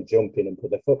to go and jump in and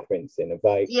put their footprints in. Of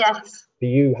like, Yes. do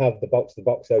you have the box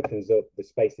opens up, the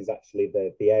space is actually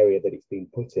the area that it's been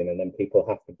put in, and then people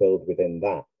have to build within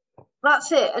that.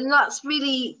 That's it. And that's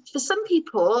really, for some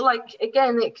people, like,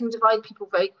 again, it can divide people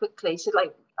very quickly. So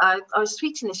like, I was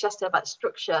tweeting this yesterday about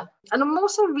structure, and I'm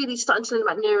also really starting to learn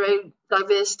about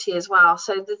neurodiversity as well.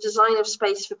 So the design of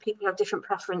space for people who have different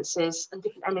preferences and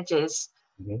different energies.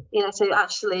 You know, so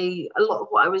actually a lot of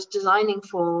what I was designing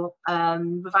for,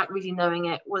 without really knowing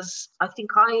it, was, I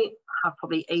think I have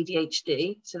probably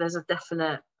ADHD. So there's a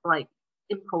definite like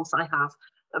impulse I have.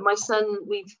 But my son,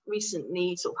 we've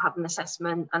recently sort of had an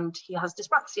assessment, and he has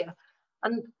dyspraxia.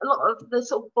 And a lot of the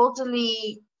sort of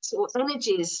bodily sort of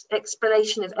energies,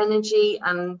 explanation of energy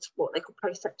and what they call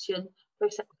proception,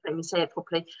 let me say it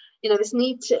properly, you know, this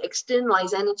need to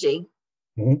externalize energy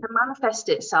to manifest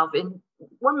itself in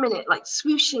 1 minute, like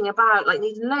swooshing about, like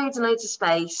needing loads and loads of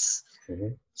space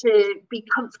to be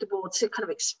comfortable, to kind of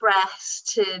express,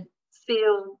 to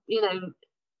feel, you know,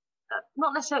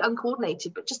 not necessarily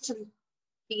uncoordinated, but just to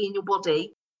be in your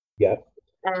body,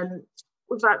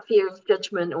 without fear of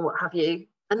judgment or what have you.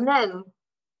 And then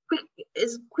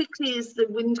as quickly as the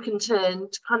wind can turn,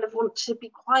 to kind of want to be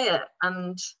quiet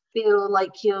and feel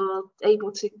like you're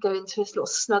able to go into this little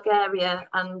snug area,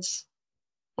 and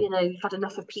you know, you've had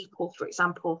enough of people, for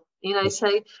example, you know.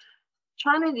 So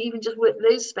trying to even just work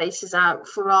those spaces out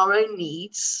for our own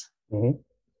needs, I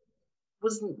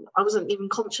wasn't even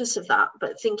conscious of that,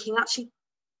 but thinking actually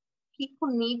people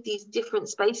need these different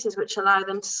spaces which allow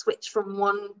them to switch from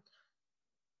one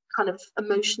kind of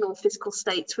emotional, physical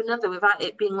state to another without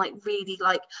it being like really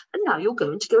like, and now you're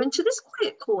going to go into this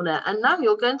quiet corner, and now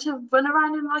you're going to run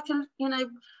around in like a, you know.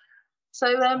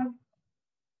 So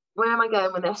where am I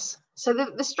going with this? So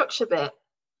the structure bit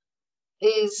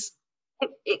is,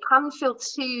 it can feel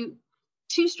too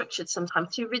structured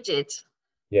sometimes, too rigid.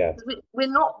 Yeah.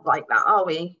 We're not like that, are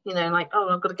we? You know, like, oh,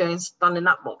 I've got to go and stand in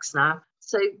that box now.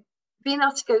 So being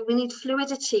able to go, we need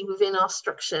fluidity within our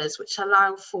structures, which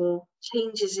allow for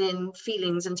changes in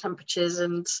feelings and temperatures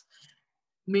and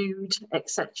mood,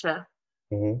 etc.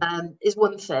 Is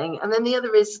one thing. And then the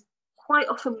other is, quite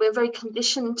often we're very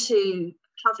conditioned to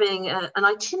having an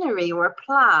itinerary or a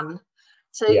plan.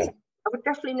 So I would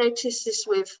definitely notice this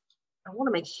with, I want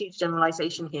to make a huge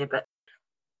generalization here, but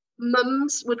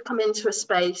mums would come into a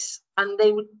space and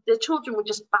their children would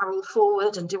just barrel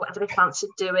forward and do whatever they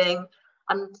fancied doing.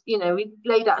 And, you know, we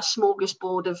laid out a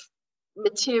smorgasbord of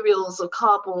materials or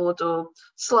cardboard or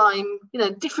slime, you know,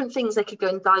 different things they could go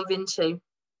and dive into.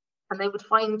 And they would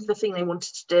find the thing they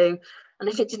wanted to do. And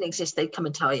if it didn't exist, they'd come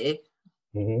and tell you.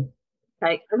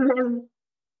 Okay. And then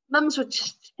mums would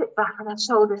just sit back and their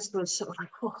shoulders would sort of like,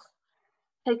 oh,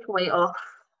 take a weight off,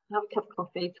 have a cup of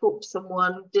coffee, talk to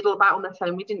someone, diddle about on their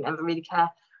phone. We didn't ever really care.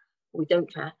 We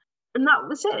don't care. And that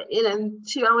was it. You know,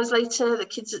 2 hours later, the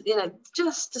kids, you know,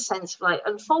 just a sense of like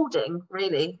unfolding,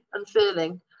 really,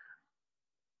 unfurling.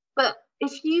 But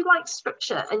if you like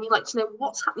structure and you like to know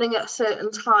what's happening at a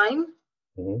certain time,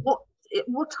 what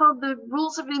are the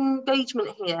rules of engagement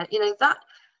here? You know,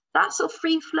 that sort of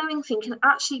free flowing thing can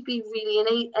actually be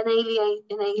really an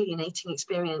alienating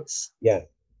experience. Yeah.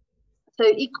 So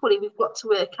equally, we've got to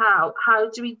work out, how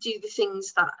do we do the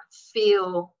things that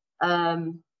feel,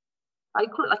 I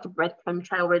call it like a breadcrumb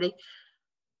trail, really,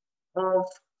 of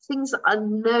things that are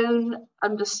known,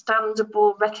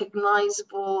 understandable,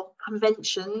 recognizable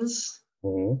conventions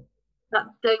that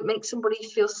don't make somebody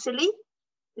feel silly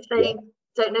if they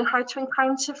don't know how to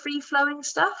encounter free flowing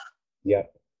stuff. Yeah.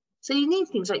 So you need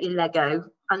things like your Lego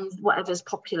and whatever's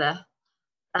popular,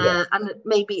 and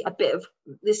maybe a bit of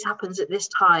this happens at this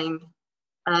time.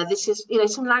 This is, you know,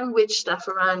 some language stuff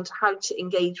around how to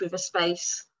engage with a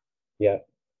space. Yeah.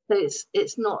 So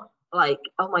it's not like,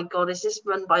 oh my God, is this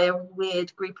run by a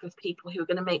weird group of people who are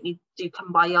going to make me do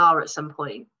Kumbaya at some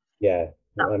point? Yeah.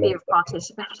 That fear of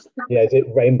participation. Yeah, is it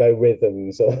rainbow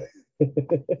rhythms or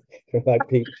from like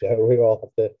Peep Show? We all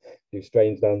have to do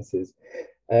strange dances.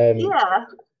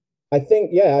 I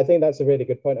think that's a really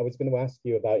good point. I was going to ask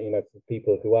you about, you know, for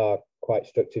people who are quite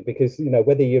structured, because, you know,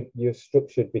 whether you're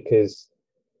structured because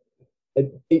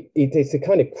it's a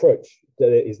kind of crutch,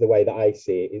 that is the way that I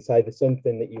see it. It's either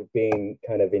something that you've been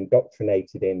kind of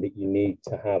indoctrinated in, that you need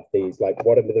to have these, like,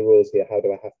 what are the rules here? How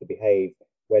do I have to behave?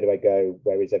 Where do I go?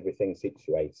 Where is everything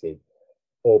situated?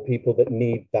 Or people that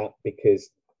need that because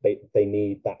they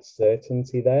need that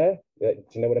certainty there. Do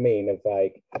you know what I mean? Of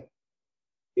like,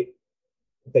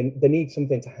 they need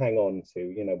something to hang on to,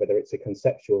 you know, whether it's a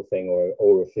conceptual thing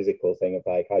or a physical thing of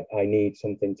like, I need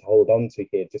something to hold on to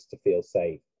here just to feel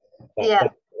safe. That's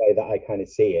the way that I kind of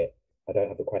see it. I don't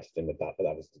have a question with that, but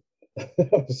that was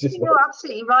that was just. You're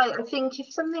absolutely right. I think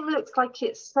if something looks like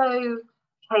it's so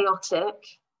chaotic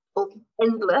or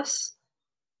endless,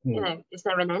 is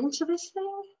there an end to this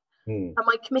thing? Am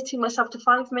I committing myself to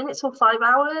 5 minutes or 5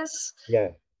 hours? Yeah.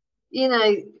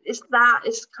 It's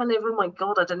kind of, oh my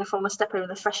God, I don't know if I want to step over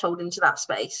the threshold into that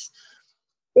space.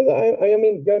 But I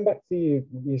mean, going back to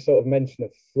you sort of mention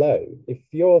of flow, if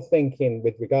you're thinking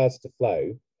with regards to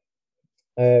flow,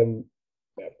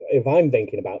 if I'm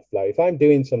thinking about flow, if I'm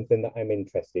doing something that I'm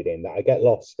interested in, that I get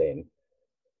lost in,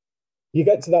 you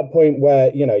get to that point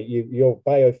where, your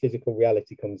biophysical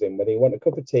reality comes in, whether you want a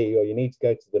cup of tea or you need to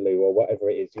go to the loo or whatever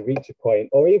it is, you reach a point,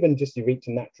 or even just you reach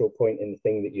a natural point in the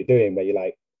thing that you're doing where you're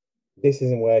like, this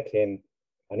isn't working.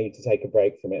 I need to take a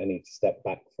break from it. I need to step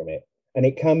back from it. And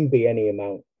it can be any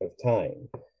amount of time.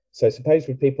 So suppose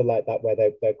with people like that, where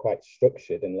they're quite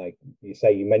structured, and like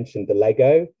you mentioned the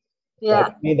Lego. Yeah. Like,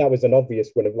 to me, that was an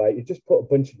obvious one of like, you just put a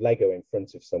bunch of Lego in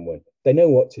front of someone. They know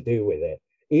what to do with it.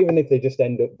 Even if they just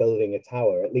end up building a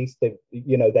tower, at least they're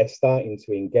starting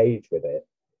to engage with it.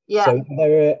 Yeah. So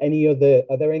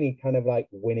are there any kind of like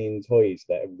winning toys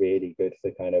that are really good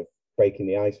for kind of breaking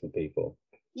the ice with people?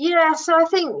 Yeah, so I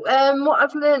think what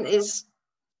I've learned is,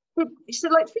 so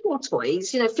like fiddle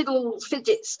toys,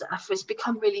 fidget stuff has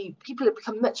become people have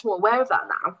become much more aware of that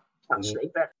now, actually.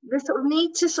 Mm-hmm. But the sort of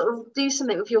need to sort of do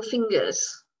something with your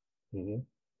fingers. Mm-hmm.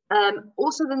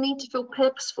 Also the need to feel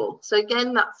purposeful. So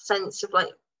again, that sense of like,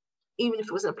 even if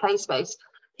it wasn't a play space,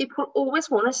 people always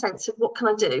want a sense of what can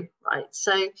I do, right?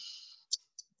 So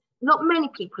not many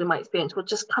people in my experience will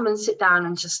just come and sit down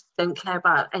and just don't care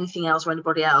about anything else or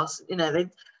anybody else. They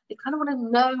kind of want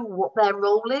to know what their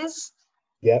role is.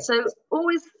 Yeah. So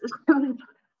always,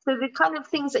 so the kind of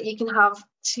things that you can have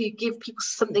to give people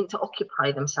something to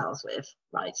occupy themselves with,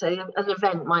 right? So an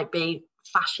event might be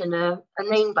fashion a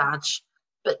name badge,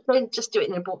 but don't just do it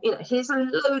in a book. Here's a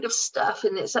load of stuff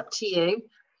and it's up to you.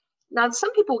 Now,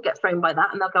 some people get thrown by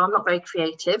that and they'll go, I'm not very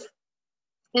creative.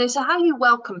 So how you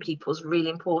welcome people is really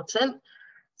important.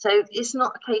 So it's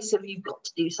not a case of you've got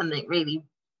to do something really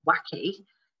wacky.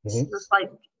 Mm-hmm. It's just like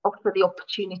offer the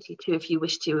opportunity to, if you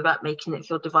wish to, without making it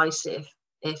feel divisive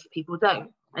if people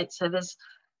don't. Right. So there's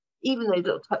even those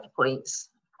little touch points.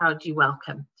 How do you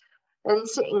welcome? And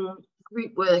sitting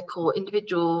group work or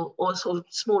individual or sort of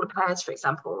smaller pairs, for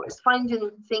example, is finding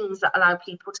things that allow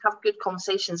people to have good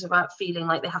conversations without feeling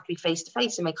like they have to be face to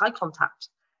face and make eye contact.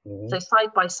 Mm-hmm. So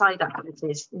side by side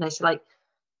activities, so like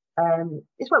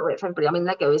this won't work for everybody. I mean,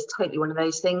 Lego is totally one of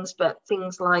those things, but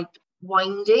things like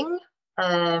winding,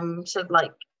 so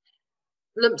like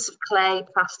lumps of clay,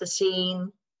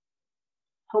 plasticine,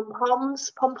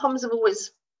 pom-poms. Pom-poms have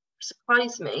always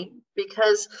surprised me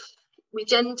because we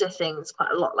gender things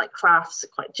quite a lot, like crafts are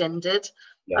quite gendered.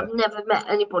 Yeah. I've never met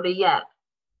anybody yet,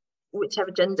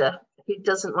 whichever gender, who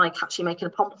doesn't like actually making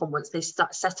a pom-pom once they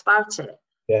start set about it.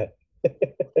 Yeah.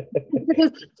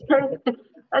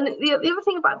 And the other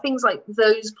thing about things like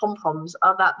those pom-poms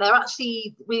are that they're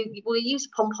actually, we use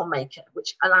a pom-pom maker,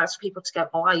 which allows people to go,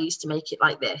 oh, I used to make it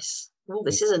like this. Well,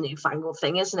 this is a newfangled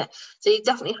thing, isn't it? So you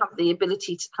definitely have the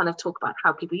ability to kind of talk about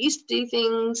how people used to do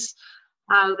things,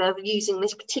 how they're using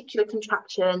this particular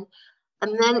contraption.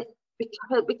 And then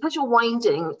because you're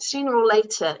winding, sooner or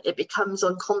later, it becomes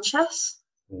unconscious.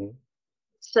 Mm-hmm.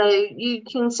 So you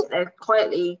can sit there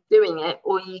quietly doing it,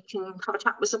 or you can have a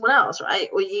chat with someone else, right?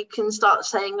 Or you can start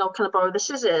saying, oh, can I borrow the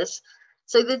scissors?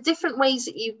 So the different ways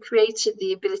that you've created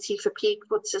the ability for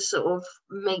people to sort of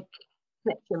make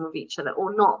connection with each other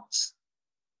or not.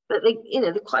 But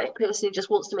the quiet person who just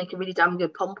wants to make a really damn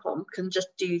good pom-pom can just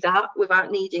do that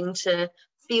without needing to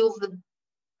feel the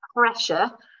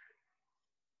pressure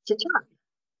to chat.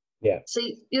 Yeah. So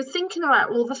you're thinking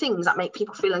about all the things that make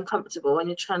people feel uncomfortable and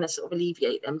you're trying to sort of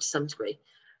alleviate them to some degree.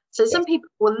 So some people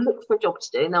will look for a job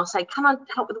to do and they'll say, can I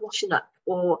help with the washing up?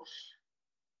 Or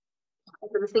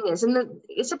whatever the thing is. And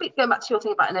it's a bit going back to your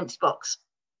thing about an empty box.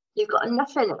 You've got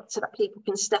enough in it so that people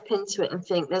can step into it and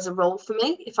think there's a role for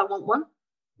me if I want one.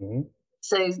 Mm-hmm.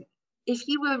 So if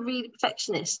you were really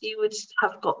perfectionist, you would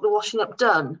have got the washing up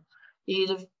done. You'd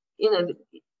have,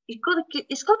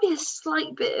 it's got to be a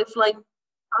slight bit of like,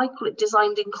 I call it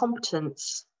designed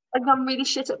incompetence. Like I'm really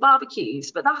shit at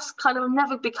barbecues, but that's kind of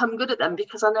never become good at them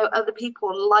because I know other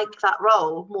people like that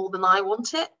role more than I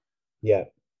want it. Yeah.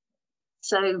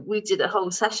 So we did a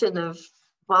whole session of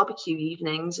barbecue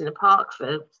evenings in a park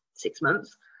for 6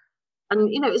 months. And,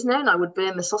 it was known I would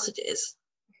burn the sausages.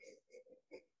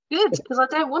 Good, because I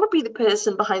don't want to be the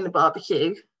person behind the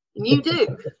barbecue. And you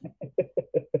do.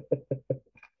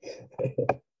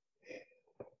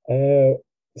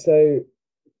 So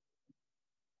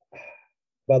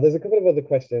Well, there's a couple of other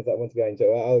questions that I want to go into.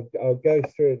 I'll go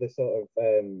through the sort of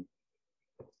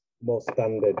more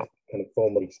standard kind of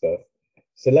formally stuff.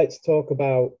 So let's talk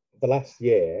about the last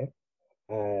year.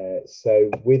 So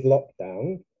with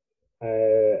lockdown,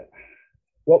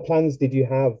 what plans did you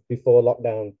have before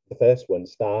lockdown, the first one,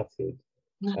 started?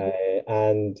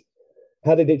 And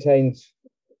how did it change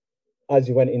as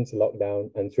you went into lockdown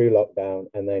and through lockdown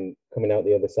and then coming out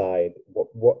the other side?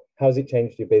 How's it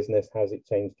changed your business? How's it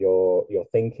changed your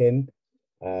thinking?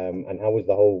 And how was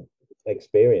the whole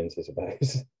experience, I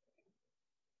suppose?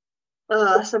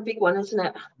 Oh, that's a big one, isn't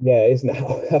it? Yeah, it is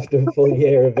now after a full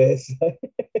year of this.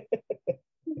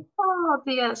 Oh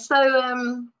dear.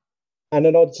 So and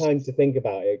an odd time to think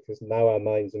about it, because now our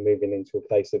minds are moving into a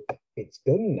place of it's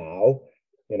done now,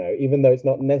 you know, even though it's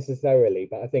not necessarily,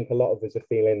 but I think a lot of us are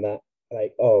feeling that,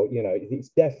 like, oh, you know, it's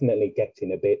definitely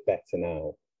getting a bit better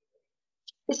now.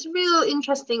 It's a real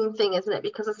interesting thing, isn't it?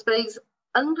 Because I suppose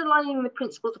underlying the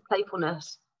principles of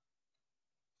playfulness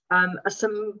are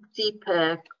some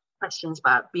deeper questions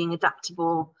about being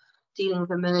adaptable, dealing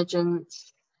with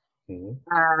emergence.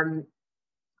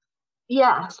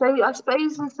 Yeah, so I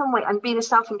suppose in some way, and being a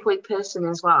self-employed person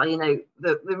as well, you know,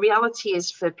 the reality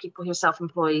is for people who are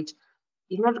self-employed,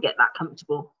 you never get that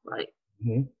comfortable, right?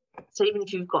 So even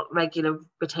if you've got regular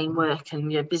retained work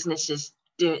and your business is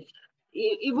doing,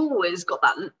 you've always got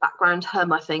that background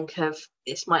hum, I think, of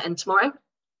it's my end tomorrow.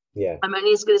 Yeah, I'm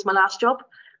only as good as my last job.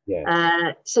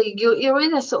 Yeah. So you're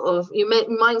in a sort of, your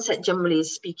mindset, generally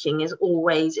speaking, is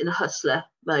always in a hustler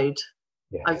mode.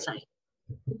 Yeah. I'd say.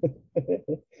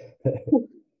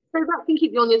 So that can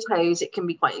keep you on your toes. It can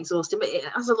be quite exhausting, but it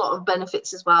has a lot of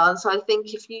benefits as well. And so I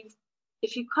think if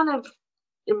you kind of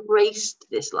embraced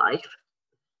this life,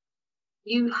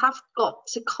 you have got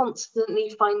to constantly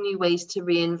find new ways to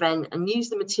reinvent and use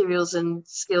the materials and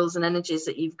skills and energies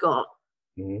that you've got,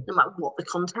 no matter what the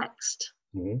context.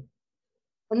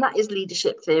 And that is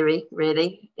leadership theory,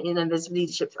 really. You know, there's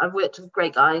leadership. I've worked with a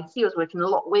great guy. He was working a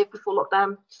lot with before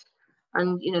lockdown.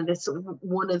 And, you know, there's sort of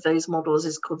one of those models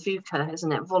is called VUCA,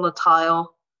 isn't it?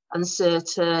 Volatile,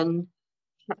 uncertain.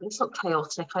 It's not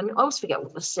chaotic. I always forget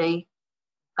what the C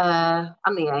and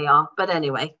the A are. But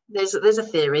anyway, there's a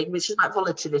theory which is about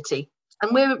volatility.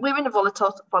 And we're in a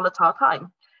volatile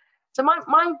time. So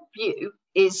my view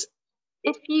is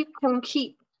if you can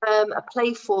keep a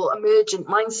playful, emergent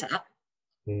mindset,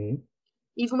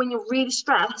 even when you're really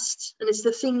stressed, and it's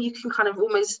the thing you can kind of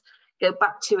almost go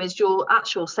back to as your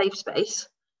actual safe space,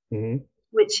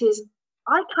 which is,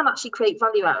 I can actually create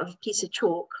value out of a piece of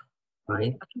chalk,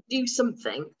 right? I can do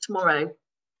something tomorrow,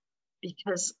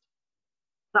 because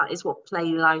that is what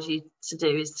play allows you to do,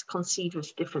 is to conceive of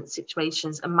different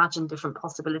situations, imagine different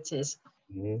possibilities.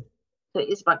 So it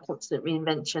is about constant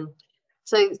reinvention.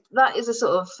 So that is a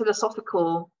sort of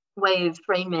philosophical way of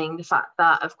framing the fact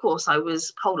that, of course, I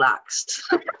was poleaxed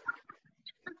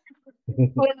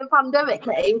when the pandemic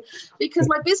came, because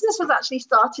my business was actually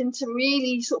starting to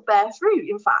really sort of bear fruit,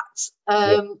 in fact,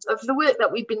 of the work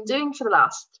that we've been doing for the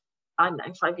last, I don't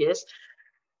know, 5 years,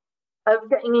 of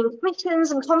getting in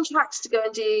commissions and contracts to go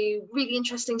and do really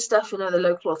interesting stuff in other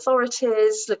local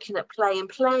authorities, looking at play in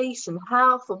place and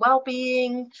health and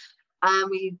well-being. And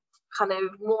we kind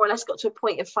of more or less got to a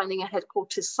point of finding a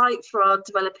headquarters site for our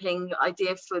developing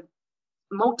idea for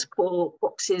multiple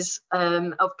boxes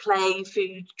of play,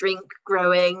 food, drink,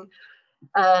 growing,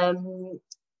 recycling,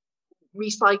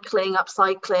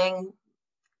 upcycling,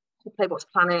 Playbox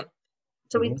Planet.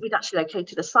 So we'd actually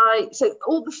located a site. So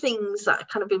all the things that I've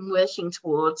kind of been working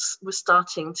towards were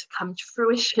starting to come to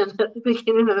fruition at the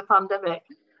beginning of the pandemic.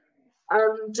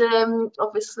 And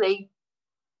obviously,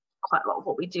 quite a lot of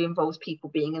what we do involves people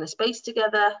being in a space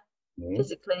together,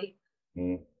 physically,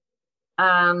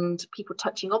 and people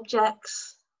touching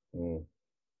objects. And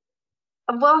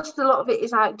whilst a lot of it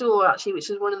is outdoor, actually, which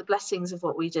is one of the blessings of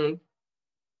what we do,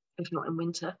 if not in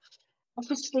winter,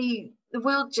 obviously the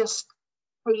world just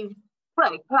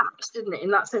collapsed, didn't it,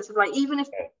 in that sense of, like, even if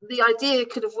the idea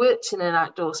could have worked in an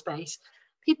outdoor space,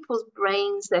 people's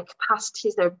brains, their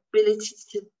capacities, their ability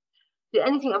to do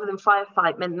anything other than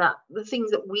firefight meant that the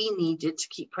things that we needed to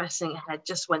keep pressing ahead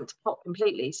just went to pot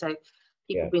completely. So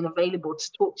people being available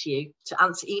to talk to you, to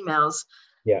answer emails,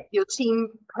 your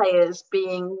team players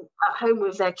being at home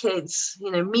with their kids,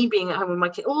 you know, me being at home with my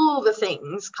kids, all the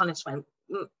things kind of just went,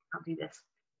 I'll do this.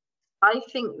 I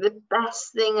think the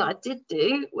best thing I did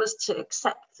do was to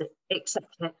accept it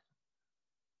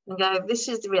and go, this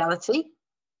is the reality.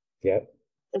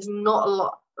 There's not a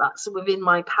lot that's within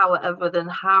my power other than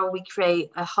how we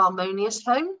create a harmonious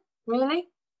home, really.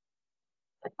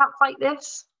 I can't fight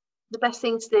this. The best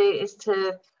thing to do is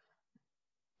to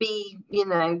be, you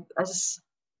know, as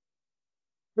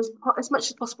as much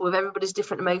as possible with everybody's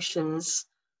different emotions,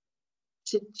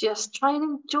 to just try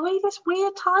and enjoy this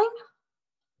weird time.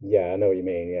 Yeah, I know what you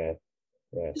mean. Yeah.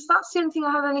 Because that's the only thing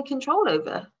I have any control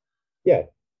over. Yeah.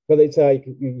 But it's like,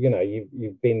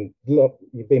 you've been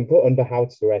put under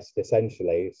house arrest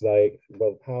essentially. It's like,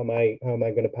 well, how am I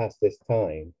going to pass this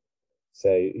time?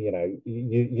 So, you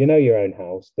know your own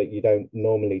house, but you don't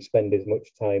normally spend as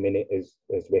much time in it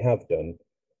as we have done.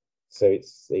 So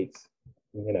it's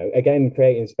again,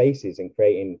 creating spaces and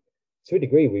creating, to a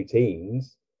degree,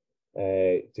 routines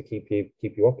to keep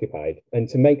you occupied and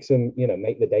to make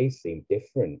make the days seem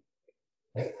different.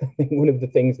 I think one of the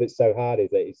things that's so hard is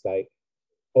that it's like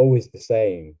always the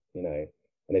same, and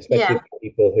especially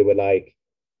people who are like,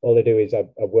 all they do is I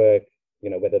work,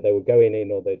 whether they were going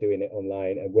in or they're doing it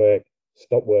online, and work,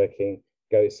 stop working,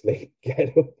 go to sleep,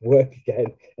 get up, work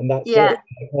again, and that's it. I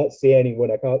can't see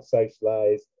anyone, I can't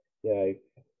socialize.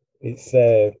 It's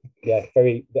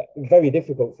very, very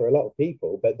difficult for a lot of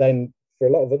people, but then for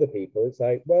a lot of other people it's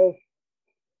like, well,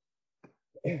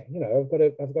 I've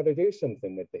got to do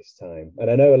something with this time. And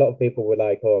I know a lot of people were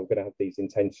like, oh, I'm going to have these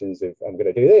intentions of I'm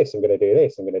going to do this, I'm going to do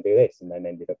this, I'm going to do this, and then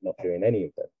ended up not doing any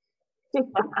of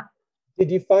them. Did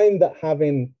you find that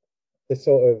having the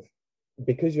sort of,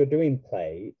 because you're doing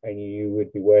play and you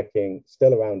would be working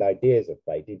still around ideas of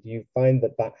play, did you find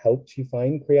that helped you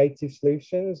find creative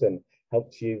solutions and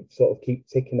helped you sort of keep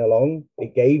ticking along?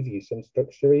 It gave you some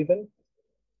structure even?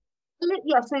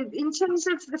 Yeah, so in terms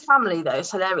of the family, though,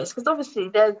 it's hilarious because obviously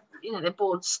they're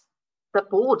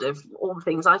bored of all the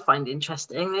things I find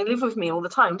interesting. They live with me all the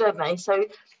time, don't they? So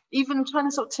even trying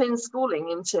to sort of turn schooling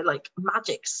into like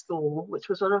magic school, which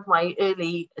was one of my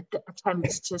early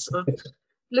attempts to sort of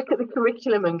look at the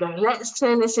curriculum and go, let's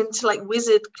turn this into like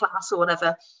wizard class or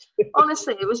whatever.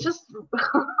 Honestly, it was just,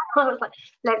 I was like,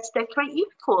 let's decorate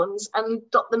unicorns and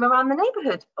dot them around the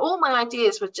neighborhood. All my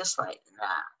ideas were just like, nah,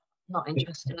 not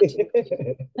interested.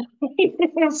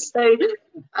 So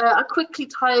I quickly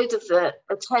tired of the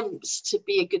attempts to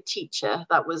be a good teacher.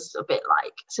 That was a bit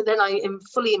like, so then I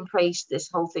fully embraced this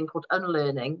whole thing called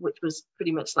unlearning, which was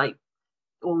pretty much like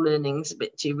all learning's a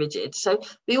bit too rigid. So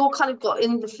we all kind of got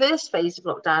in the first phase of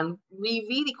lockdown. We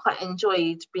really quite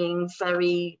enjoyed being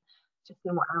very, just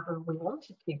doing whatever we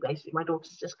wanted to. Basically, my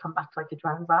daughter's just come back like a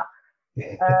drowned rat.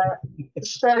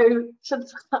 So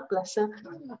bless her.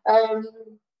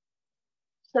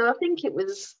 So I think it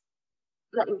was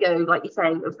letting go, like you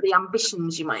say, of the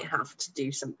ambitions you might have to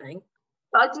do something.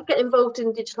 But I did get involved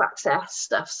in digital access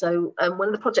stuff. So one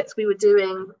of the projects we were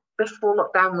doing before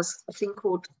lockdown was a thing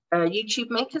called YouTube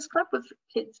Makers Club with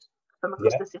kids from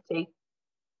across the city.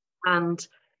 And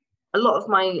a lot of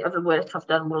my other work I've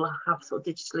done will have sort of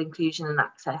digital inclusion and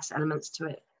access elements to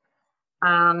it.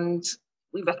 And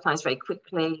we recognised very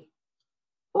quickly,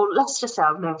 or let's just say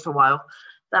I've known for a while,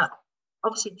 that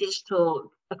obviously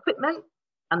digital equipment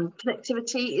and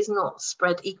connectivity is not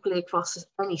spread equally across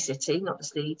any city, not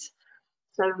just Leeds.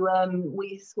 So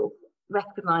we sort of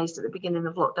recognised at the beginning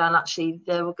of lockdown, actually,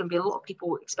 there were going to be a lot of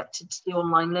people expected to do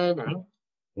online learning.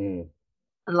 And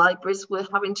libraries were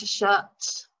having to shut,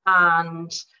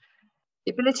 and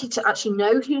the ability to actually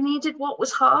know who needed what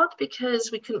was hard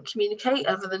because we couldn't communicate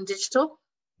other than digital.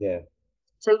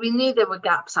 So we knew there were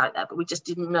gaps out there, but we just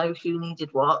didn't know who needed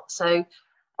what. So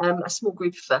a small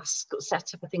group of us got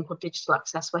set up a thing called Digital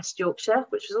Access West Yorkshire,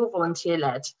 which was all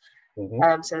volunteer-led.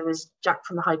 So there was Jack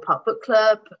from the Hyde Park Book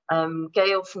Club,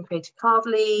 Gail from Creative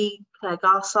Carverley, Claire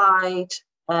Garside,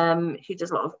 who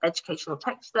does a lot of educational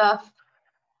tech stuff,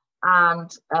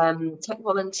 and tech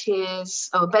volunteers.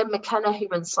 Oh, Ben McKenna, who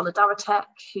runs Solidaritech,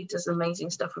 who does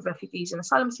amazing stuff with refugees and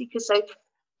asylum seekers. So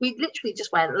we literally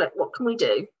just went, look, what can we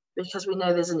do? Because we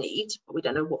know there's a need, but we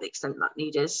don't know what the extent of that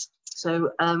need is.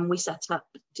 So we set up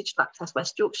Digital Access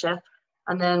West Yorkshire,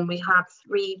 and then we had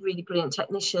 3 really brilliant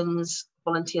technicians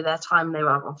volunteer their time. They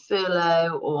were on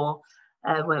furlough or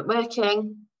weren't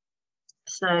working.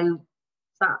 So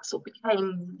that sort of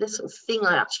became this sort of thing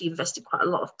I actually invested quite a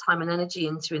lot of time and energy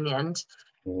into in the end.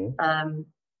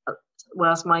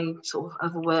 Whereas my sort of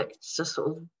other work just sort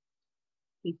of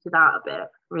petered out a bit,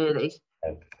 really.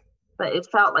 But it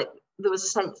felt like there was a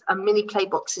sense, and mini play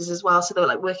boxes as well. So they were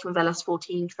like working with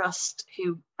LS14 Trust,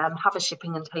 who have a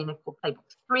shipping container called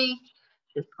Playbox 3,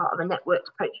 which is part of a network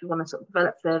approach we want to sort of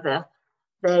develop further.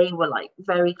 They were like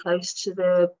very close to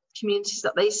the communities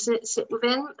that they sit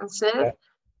within and serve.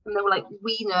 And they were like,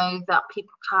 we know that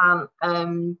people can't,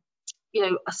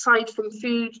 aside from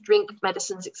food, drink,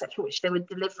 medicines, etc., which they were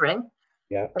delivering,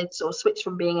 they'd sort of switch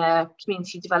from being a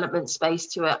community development space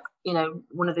to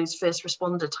one of those first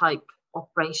responder type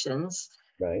operations.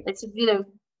 It's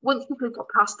once people got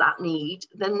past that need,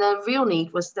 then their real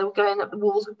need was they were going up the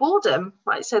walls of boredom,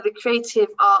 right? So the creative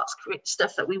arts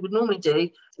stuff that we would normally do,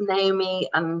 Naomi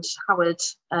and Howard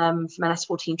from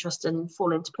NS14 Trust and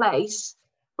Fall Into Place,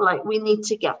 like we need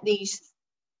to get these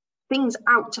things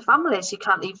out to families who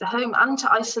can't leave the home and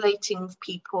to isolating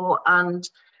people. And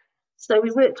so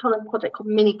we worked on a project called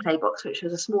Mini Playbox, which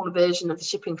was a smaller version of the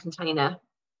shipping container.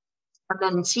 And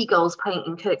then Seagulls Paint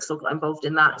in Kirkstall got involved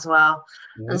in that as well.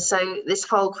 Mm-hmm. And so this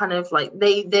whole kind of like,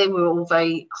 they were all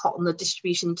very hot on the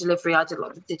distribution delivery. I did a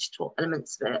lot of the digital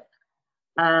elements of it.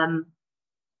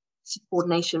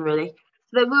 Coordination, really.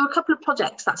 There were a couple of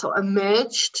projects that sort of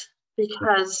emerged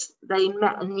because they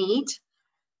met a need.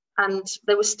 And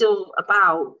they were still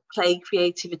about play,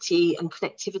 creativity and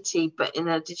connectivity, but in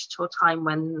a digital time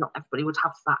when not everybody would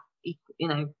have that, be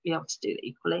able to do it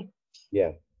equally.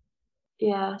 Yeah.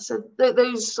 Yeah, so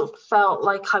those sort of felt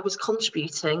like I was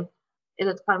contributing in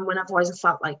a time when otherwise I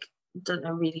felt like I don't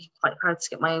know really quite how to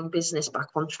get my own business back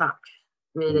on track,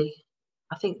 really.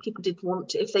 I think people did want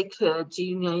to, if they could,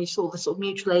 you saw the sort of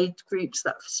mutual aid groups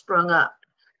that sprung up,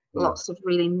 lots of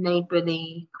really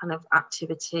neighbourly kind of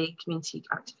activity, community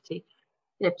activity.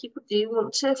 People do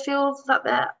want to feel that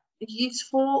they're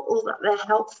useful or that they're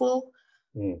helpful.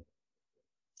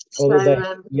 So,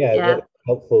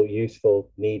 helpful,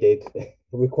 useful, needed,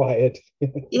 required.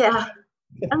 Yeah.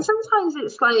 And sometimes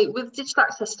it's like with digital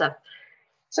access stuff,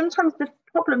 sometimes the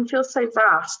problem feels so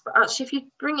vast, but actually if you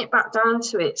bring it back down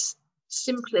to its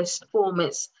simplest form,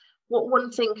 it's what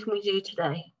one thing can we do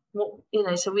today?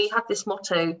 So we had this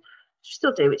motto, which we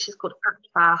still do, which is called act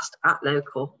fast, act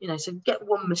local. So get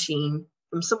one machine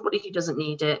from somebody who doesn't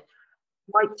need it,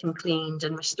 wiped and cleaned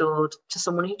and restored to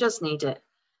someone who does need it.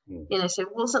 So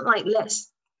it wasn't like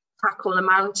let's tackle a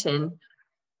mountain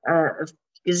of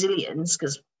gazillions,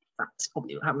 because that's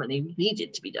probably how many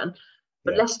needed to be done.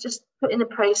 But let's just put in a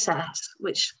process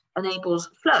which enables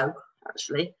flow,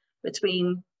 actually,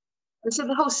 between. And so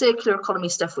the whole circular economy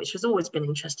stuff, which has always been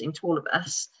interesting to all of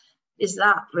us, is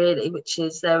that really, which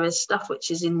is there is stuff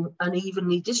which is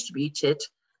unevenly distributed.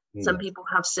 Some people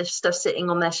have stuff sitting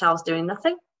on their shelves doing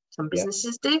nothing. Some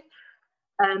businesses do.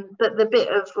 But the bit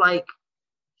of like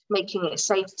making it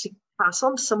safe to pass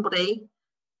on to somebody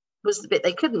was the bit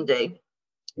they couldn't do.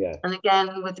 Yeah. And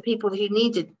again, with the people who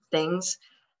needed things,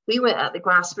 we went at the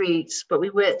grassroots, but we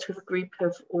worked with a group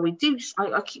of, or we do,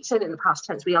 I keep saying it in the past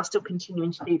tense, we are still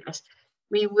continuing to do this.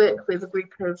 We work with a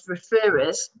group of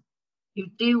referrers who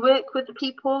do work with the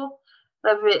people,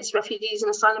 whether it's refugees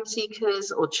and asylum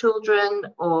seekers or children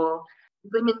or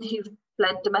women who've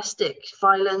fled domestic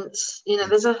violence.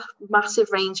 There's a massive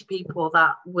range of people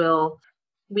that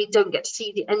we don't get to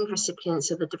see the end recipients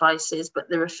of the devices, but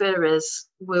the referrers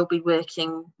will be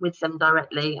working with them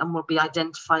directly and will be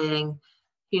identifying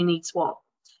who needs what.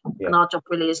 Yeah. And our job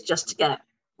really is just to get,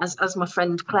 as my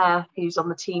friend Claire, who's on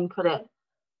the team, put it,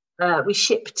 we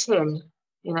ship tin.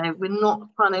 We're not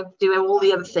trying to do all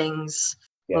the other things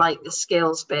like the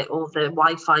skills bit or the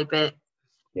Wi-Fi bit.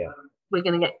 Yeah. We're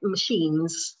going to get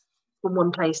machines from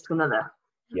one place to another.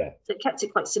 Yeah. So it kept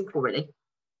it quite simple, really.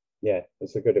 Yeah,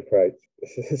 that's a good approach.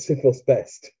 Simple's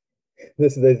best.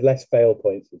 There's less fail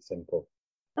points with simple.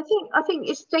 I think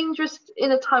it's dangerous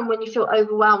in a time when you feel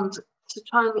overwhelmed to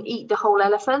try and eat the whole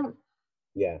elephant.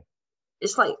 Yeah.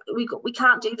 It's like we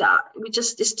can't do that.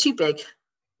 It's too big.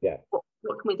 Yeah.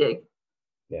 What can we do?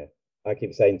 Yeah. I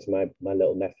keep saying to my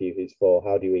little nephew who's 4,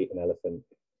 how do you eat an elephant?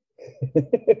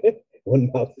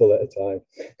 One mouthful at a time.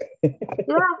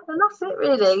 Yeah, and that's it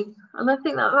really. And I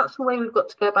think that's the way we've got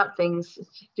to go about things, is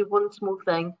to do one small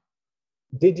thing.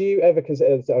 Did you ever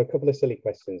consider, a couple of silly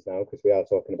questions now, because we are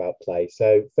talking about play.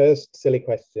 So first silly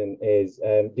question is,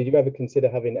 did you ever consider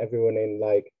having everyone in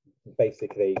like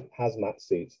basically hazmat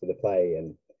suits for the play,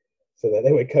 and so that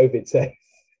they were COVID safe?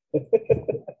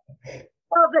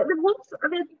 Well,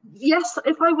 yes,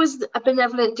 if I was a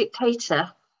benevolent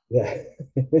dictator. Yeah.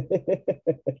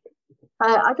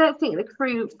 I don't think the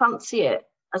crew fancy it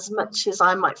as much as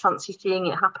I might fancy seeing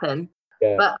it happen.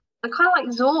 Yeah. But I kind of like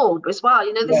Zorb as well.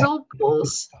 The Zorb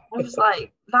balls. I was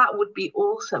like, that would be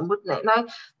awesome, wouldn't it? Now,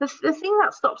 the thing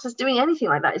that stops us doing anything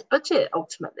like that is budget,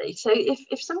 ultimately. So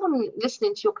if someone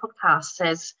listening to your podcast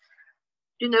says,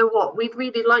 you know what, we'd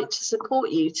really like to support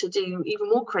you to do even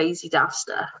more crazy daft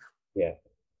stuff. Yeah.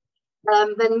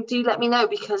 Then do let me know,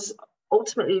 because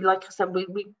ultimately, like I said, we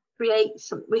create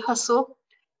we hustle.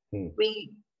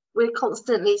 We're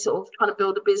constantly sort of trying to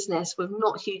build a business with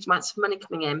not huge amounts of money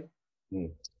coming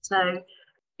in. So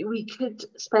we could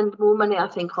spend more money, I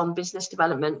think, on business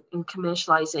development and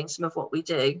commercializing some of what we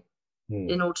do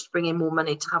in order to bring in more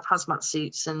money to have hazmat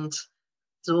suits and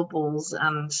Zorballs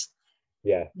and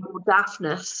Yeah. more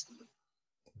daftness.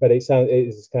 But it's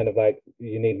kind of like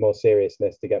you need more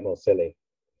seriousness to get more silly.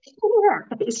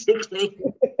 Yeah, basically.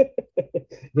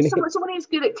 Someone who's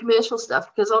good at commercial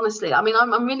stuff, because honestly, I mean,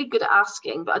 I'm really good at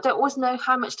asking, but I don't always know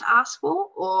how much to ask for,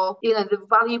 or the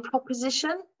value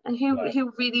proposition, and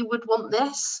who really would want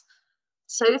this.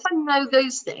 So if I know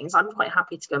those things, I'm quite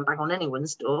happy to go and bang on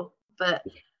anyone's door. But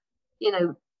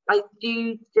I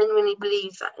do genuinely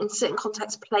believe that in certain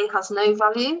contexts, play has no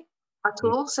value at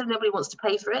all, so nobody wants to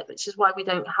pay for it, which is why we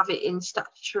don't have it in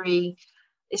statutory.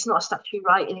 It's not a statutory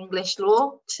right in English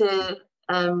law to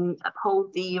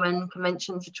uphold the UN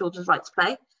Convention for Children's Right to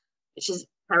Play, which is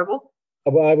terrible.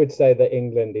 Well, I would say that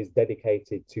England is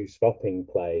dedicated to stopping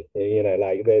play.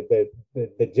 Like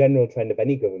the general trend of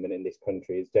any government in this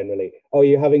country is generally, oh,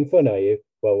 you're having fun, are you?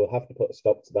 Well, we'll have to put a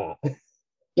stop to that.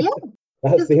 Yeah.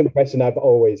 That's the impression I've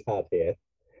always had here.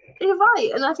 You're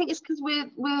right, and I think it's because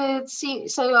we're seeing.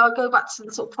 So I'll go back to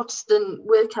the sort of Protestant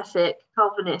work ethic,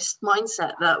 Calvinist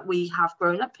mindset that we have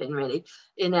grown up in, really,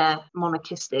 in a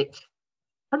monarchistic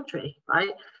country,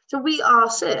 right? So we are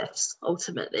serfs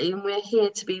ultimately, and we're here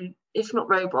to be, if not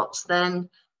robots, then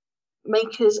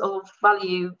makers of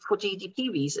value for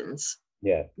GDP reasons.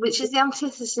 Yeah. Which is the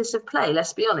antithesis of play.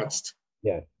 Let's be honest.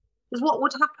 Yeah. Because what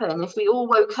would happen if we all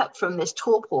woke up from this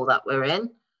torpor that we're in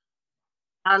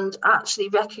and actually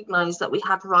recognise that we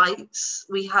had rights,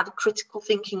 we had critical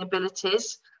thinking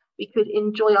abilities, we could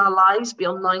enjoy our lives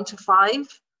beyond 9 to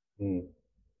 5?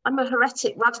 I'm a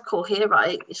heretic radical here,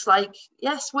 right? It's like,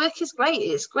 yes, work is great.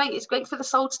 It's great. It's great for the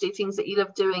soul to do things that you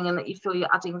love doing and that you feel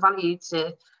you're adding value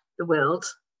to the world.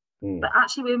 But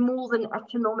actually, we're more than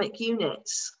economic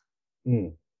units.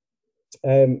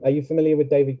 Are you familiar with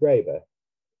David Graeber?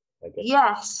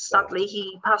 Yes, sadly,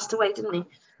 he passed away, didn't he?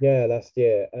 Yeah, last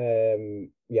year.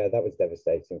 Yeah, that was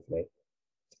devastating for me.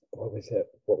 What was it?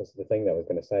 What was the thing that I was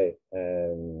going to say?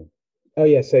 Oh,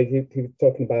 yeah, so he was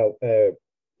talking about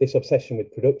this obsession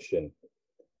with production.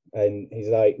 And he's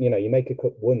like, you make a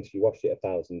cup once, you wash it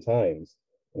 1,000 times.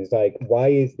 And he's like, why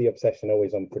is the obsession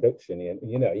always on production?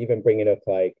 Even bringing up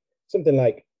like something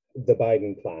like the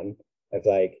Biden plan of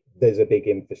like, there's a big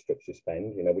infrastructure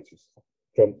spend, which is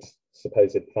Trump's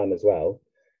supposed plan as well.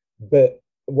 But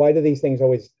why do these things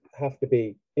always have to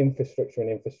be infrastructure and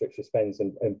infrastructure spends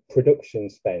and production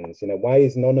spends? Why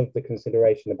is none of the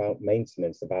consideration about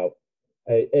maintenance, about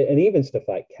and even stuff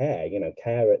like care?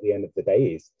 Care at the end of the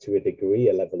day is to a degree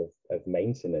a level of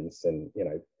maintenance, and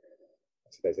I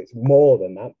suppose it's more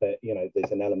than that, but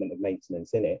there's an element of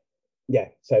maintenance in it. Yeah,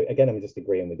 so again, I'm just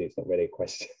agreeing with you. It's not really a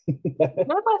question. No, but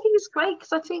I think it's great,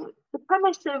 because I think the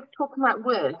premise of talking about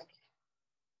work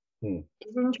is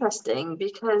interesting,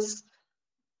 because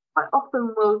quite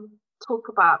often we'll talk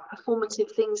about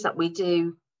performative things that we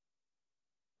do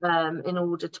in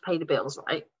order to pay the bills,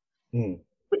 right?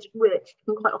 Which work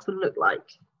can quite often look like.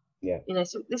 Yeah.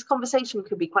 So this conversation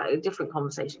could be quite a different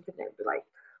conversation, couldn't it? Be like,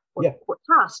 what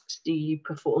tasks do you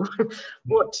perform?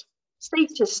 What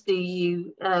status do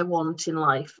you want in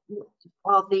life? What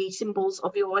are the symbols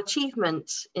of your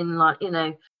achievement in life?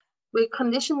 We're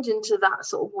conditioned into that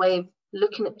sort of way of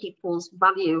looking at people's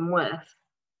value and worth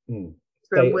through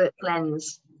a work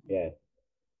lens. Yeah.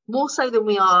 More so than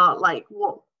we are like,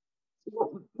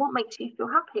 what makes you feel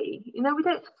happy? We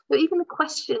don't. Even the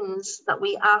questions that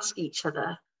we ask each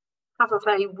other have a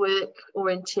very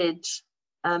work-oriented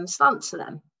stance to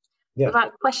them. Yeah.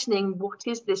 Without questioning, what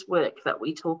is this work that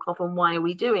we talk of, and why are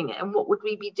we doing it, and what would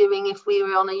we be doing if we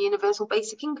were on a universal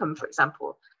basic income, for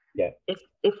example? Yeah.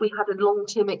 If we had a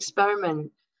long-term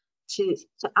experiment to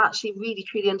actually really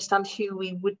truly understand who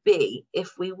we would be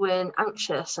if we weren't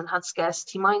anxious and had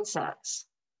scarcity mindsets.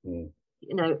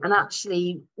 And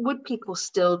actually, would people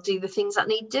still do the things that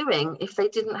need doing if they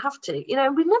didn't have to?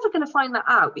 We're never going to find that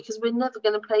out, because we're never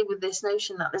going to play with this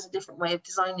notion that there's a different way of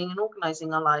designing and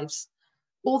organising our lives.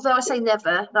 Although I say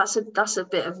never, that's a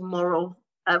bit of a moral,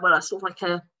 that's sort of like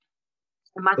a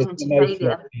imaginative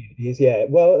failure. Yeah.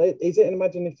 Well, is it an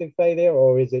imaginative failure,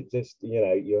 or is it just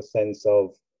your sense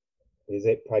of, is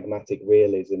it pragmatic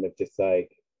realism of just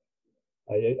like,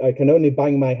 I can only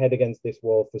bang my head against this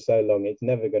wall for so long, it's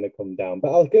never going to come down,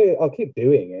 but I'll keep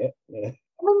doing it. I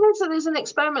mean, there's an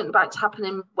experiment about to happen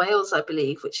in Wales, I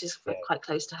believe, which is quite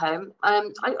close to home.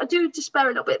 I do despair a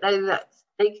little bit though that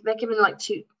they're given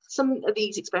some of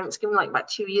these experiments given like about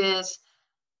 2 years,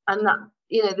 and that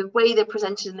the way they're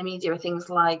presented in the media are things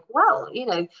like,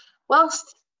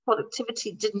 whilst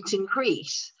productivity didn't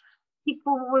increase,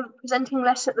 people were presenting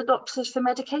less at the doctors for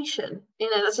medication,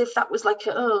 as if that was like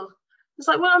it's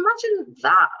like, well, imagine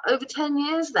that over 10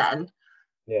 years then.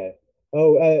 Yeah.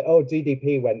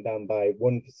 GDP went down by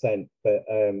 1%, but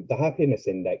the happiness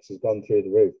index has gone through the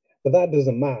roof. But that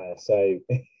doesn't matter. So,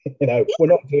 we're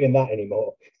not doing that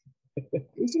anymore.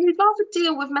 So we'd rather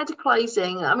deal with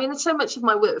medicalising. I mean, so much of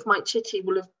my work with Mike Chitty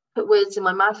will have put words in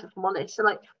my mouth, if I'm honest.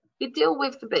 And you deal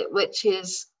with the bit which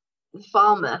is the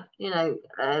farmer,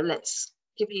 let's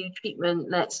give you treatment,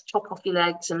 let's chop off your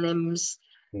legs and limbs,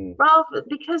 rather,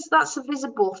 because that's a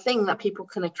visible thing that people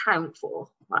can account for,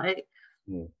 right?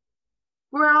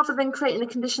 Rather than creating the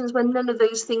conditions when none of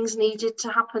those things needed to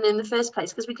happen in the first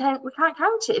place, because we can't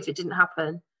count it if it didn't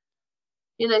happen.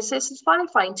 So it's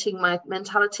firefighting my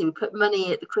mentality. We put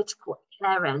money at the critical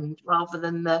care end rather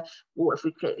than what if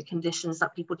we create the conditions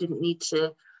that people didn't need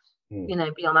to, be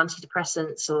on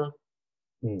antidepressants or,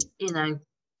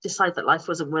 decide that life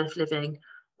wasn't worth living,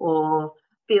 or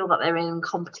feel that they're in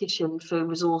competition for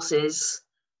resources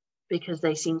because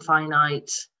they seem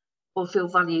finite, or feel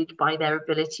valued by their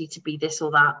ability to be this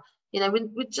or that.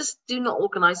 We just do not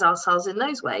organise ourselves in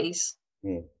those ways.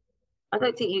 I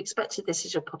don't think you expected this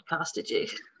as your podcast, did you?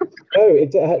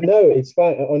 No, it's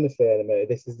fine. Honestly, Anna,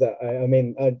 this is that.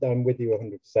 I'm with you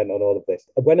 100% on all of this.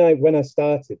 When I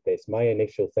started this, my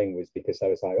initial thing was because I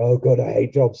was like, oh God, I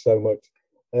hate jobs so much.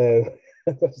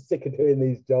 I'm sick of doing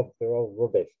these jobs. They're all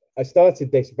rubbish. I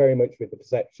started this very much with the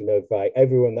perception of like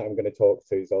everyone that I'm going to talk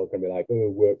to is all going to be like, oh,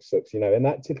 work sucks, and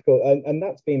that typical, and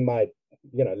that's been my,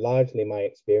 largely my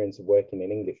experience of working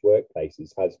in English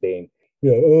workplaces has been,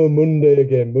 oh, Monday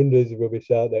again, Monday's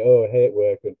rubbish out there, oh, I hate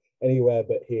work and anywhere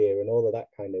but here, and all of that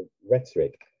kind of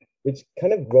rhetoric, which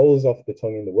kind of rolls off the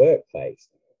tongue in the workplace.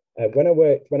 When I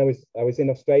was in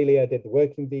Australia, I did the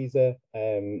working visa.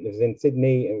 I was in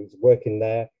Sydney and was working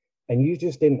there, and you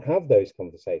just didn't have those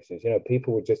conversations.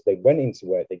 People were they went into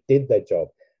work, they did their job,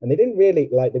 and they didn't really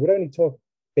they would only talk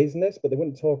business, but they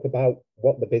wouldn't talk about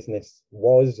what the business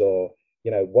was or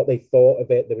what they thought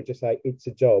of it. They were just like, it's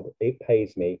a job, it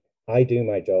pays me, I do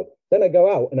my job, then I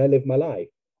go out and I live my life.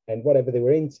 And whatever they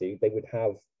were into, they would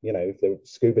have, if they were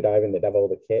scuba diving, they'd have all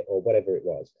the kit or whatever it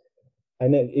was.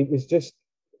 And then it was just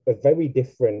a very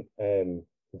different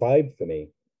vibe for me.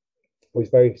 I was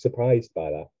very surprised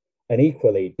by that. And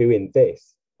equally doing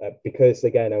this, because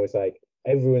again, I was like,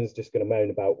 everyone's just going to moan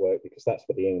about work because that's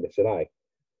what the English are like.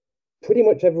 Pretty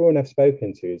much everyone I've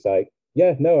spoken to is like,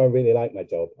 yeah, no, I really like my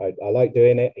job. I like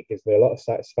doing it. It gives me a lot of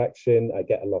satisfaction. I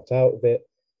get a lot out of it.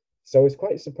 So I was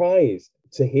quite surprised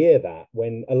to hear that,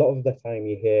 when a lot of the time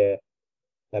you hear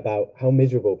about how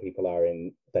miserable people are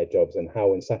in their jobs and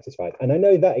how unsatisfied. And I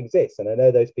know that exists, and I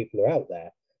know those people are out there,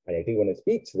 and I do want to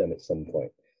speak to them at some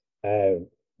point.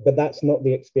 But that's not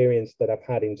the experience that I've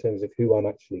had in terms of who I'm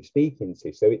actually speaking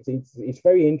to. So it's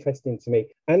very interesting to me.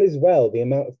 And as well, the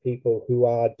amount of people who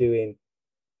are doing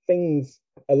things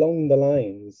along the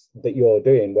lines that you're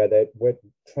doing, where we're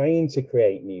trying to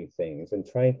create new things and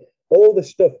trying all the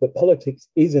stuff that politics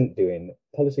isn't doing,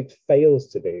 politics fails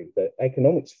to do, that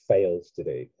economics fails to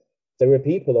do. There are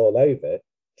people all over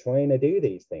trying to do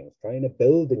these things, trying to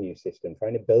build a new system,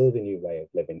 trying to build a new way of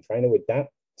living, trying to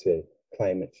adapt to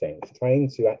climate change, trying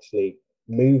to actually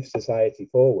move society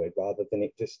forward rather than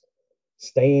it just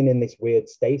staying in this weird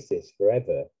stasis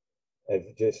forever of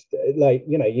just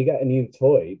you get a new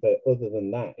toy, but other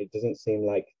than that, it doesn't seem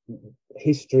like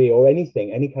history or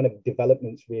anything, any kind of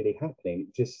developments really happening.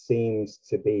 It just seems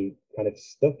to be kind of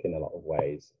stuck in a lot of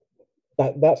ways.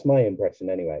 That's my impression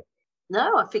anyway.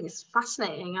 No, I think it's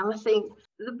fascinating. And I think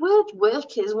the word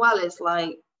work as well is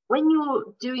like, when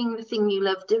you're doing the thing you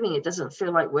love doing, it doesn't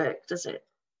feel like work, does it?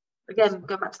 Again,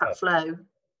 go back to that flow.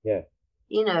 Yeah.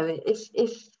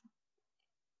 If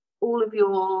all of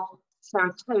your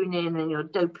serotonin and your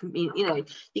dopamine,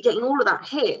 you're getting all of that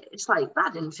hit, it's like,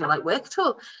 that didn't feel like work at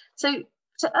all. So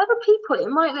to other people, it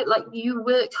might look like you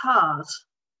work hard.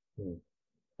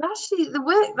 Actually, the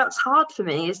work that's hard for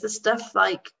me is the stuff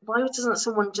like, why doesn't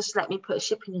someone just let me put a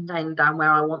shipping container down where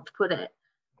I want to put it?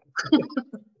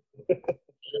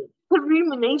 The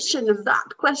rumination of that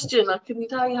question, I couldn't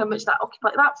tell you how much that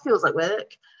occupies. That feels like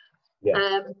work.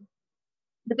 Yeah.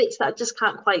 The bits that I just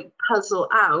can't quite puzzle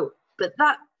out, but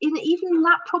even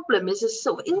that problem is a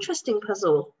sort of interesting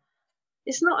puzzle.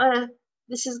 It's not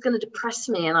this is going to depress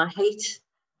me and I hate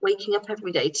waking up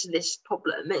every day to this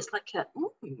problem. It's like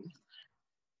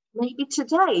maybe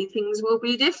today things will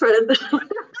be different.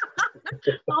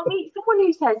 I'll meet someone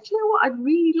who said, you know what, I'd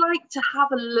really like to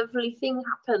have a lovely thing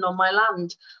happen on my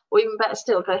land, or even better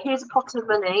still, go, here's a pot of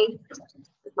money.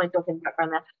 There's my dog in the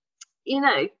background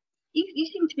there. You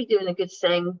seem to be doing a good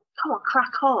thing. Come on,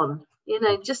 crack on.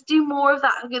 Just do more of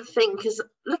that good thing, because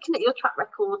looking at your track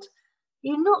record,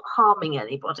 you're not harming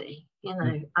anybody,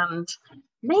 and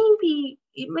maybe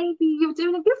maybe you're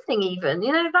doing a good thing even.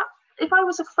 You know, that if I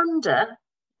was a funder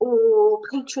or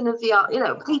patron of the art, you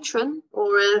know, patron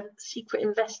or a secret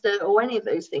investor or any of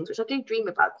those things, which I do dream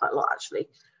about quite a lot actually,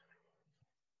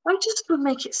 I just would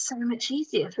make it so much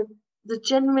easier for the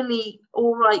generally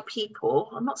all right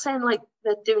people. I'm not saying like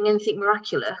they're doing anything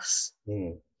miraculous,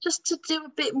 just to do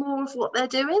a bit more of what they're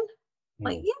doing,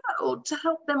 like or to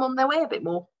help them on their way a bit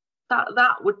more.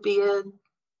 That would be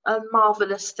a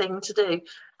marvelous thing to do.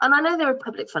 And I know there are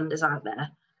public funders out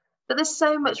there, but there's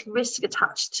so much risk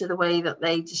attached to the way that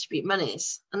they distribute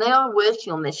monies, and they are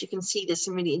working on this. You can see there's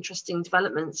some really interesting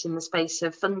developments in the space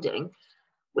of funding,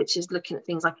 which is looking at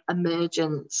things like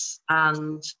emergence,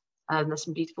 and there's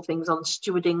some beautiful things on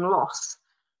stewarding loss.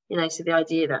 You know, so the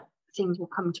idea that things will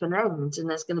come to an end and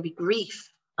there's going to be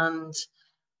grief, and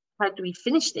how do we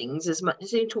finish things, as much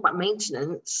as you talk about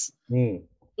maintenance,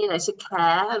 you know, so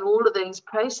care and all of those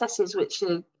processes, which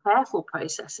are careful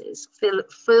processes,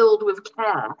 filled with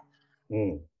care.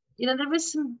 You know, there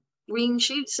is some green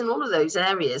shoots in all of those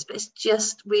areas, but it's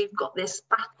just we've got this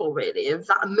battle really of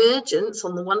that emergence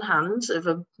on the one hand of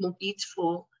a more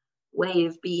beautiful way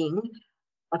of being,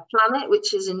 a planet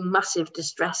which is in massive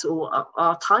distress, or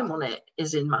our time on it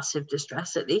is in massive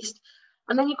distress at least,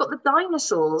 and then you've got the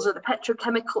dinosaurs of the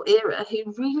petrochemical era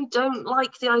who really don't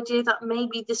like the idea that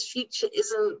maybe this future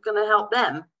isn't going to help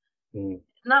them, and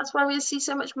that's why we see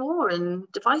so much war and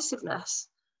divisiveness.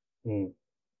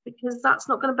 Because that's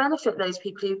not going to benefit those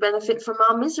people who benefit from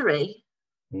our misery.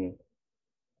 Thank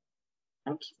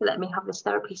you for letting me have this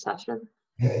therapy session.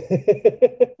 I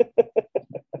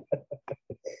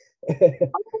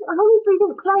honestly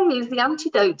think play is the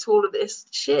antidote to all of this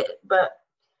shit, but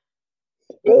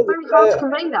it's very hard to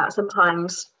convey that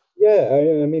sometimes. Yeah,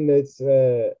 I mean, there's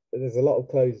a lot of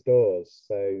closed doors.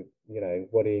 So, you know,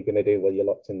 what are you going to do while you're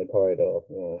locked in the corridor?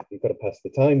 Well, you've got to pass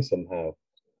the time somehow.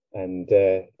 And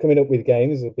coming up with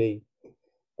games would be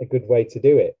a good way to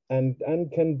do it, and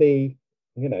can be,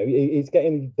 you know, it's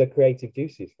getting the creative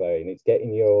juices flowing, it's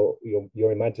getting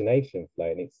your imagination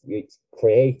flowing, it's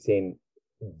creating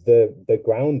the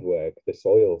groundwork, the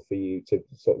soil for you to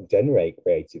sort of generate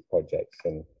creative projects,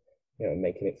 and, you know,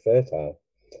 making it fertile.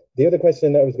 The other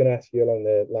question that I was going to ask you along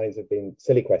the lines of being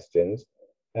silly questions,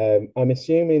 I'm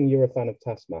assuming you're a fan of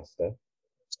Taskmaster.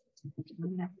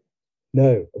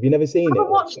 No, have you never seen it? I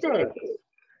haven't watched it.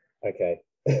 Okay.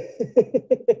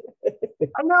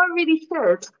 I know I really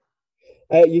should.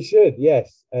 You should,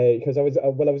 yes. Because I was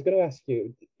going to ask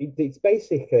you. It's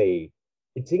basically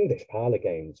English parlor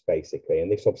games, basically, and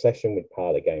this obsession with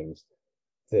parlor games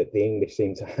that the English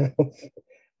seem to have.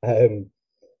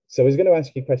 So I was going to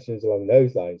ask you questions along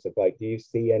those lines of like, do you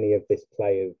see any of this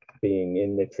play of being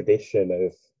in the tradition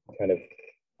of kind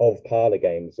of parlor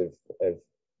games of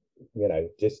you know,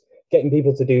 just getting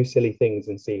people to do silly things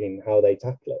and seeing how they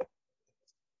tackle it?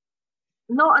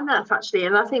 Not enough, actually.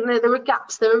 And I think there are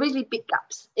gaps. There are really big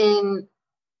gaps in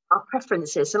our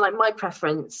preferences. So like my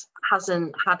preference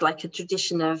hasn't had like a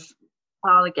tradition of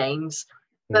parlor games,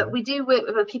 but we do work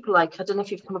with people like, I don't know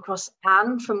if you've come across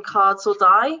Anne from Cards or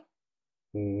Die.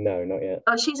 No, not yet.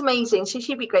 Oh, she's amazing. So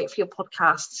she'd be great for your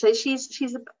podcast. So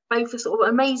she's both a sort of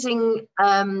amazing,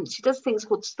 she does things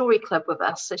called Story Club with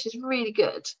us. So she's really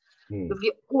good with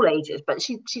all ages, but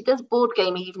she does board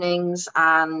game evenings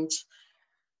and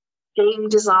game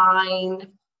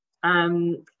design.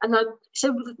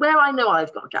 So where I know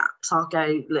I've got gaps, I'll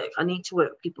go, look, I need to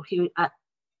work with people who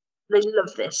they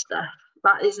love this stuff.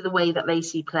 That is the way that they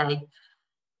see play,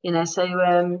 you know.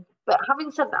 So but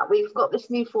having said that, we've got this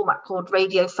new format called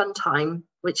Radio Fun Time,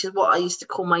 which is what I used to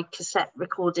call my cassette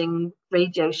recording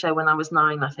radio show when I was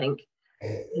 9, I think.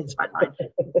 It's about 9.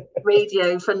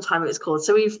 Radio Fun Time, it's called.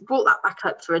 So we've brought that back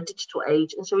up for a digital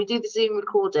age, and so we do the Zoom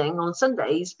recording on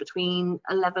Sundays between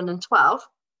 11 and 12,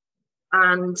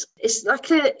 and it's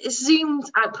like it's Zoomed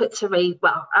output to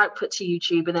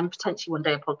YouTube, and then potentially one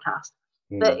day a podcast.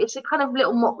 But it's a kind of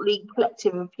little motley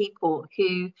collective of people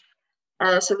who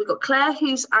so we've got Claire,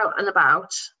 who's out and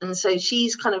about, and so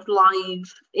she's kind of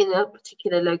live in a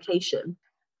particular location,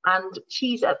 and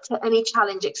she's up to any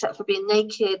challenge except for being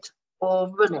naked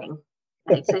or running.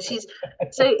 Okay,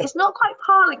 so it's not quite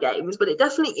parlor games, but it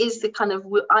definitely is the kind of,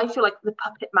 I feel like the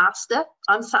puppet master.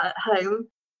 I'm sat at home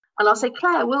and I'll say,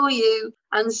 Claire, will you?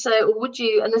 And so, would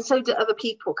you? And then so do other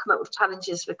people come up with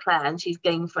challenges for Claire, and she's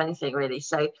game for anything really.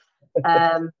 So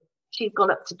she's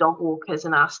gone up to dog walkers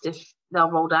and asked if they'll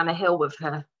roll down a hill with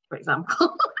her, for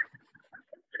example.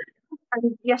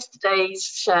 And yesterday's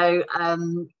show,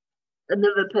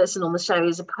 another person on the show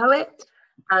is a poet,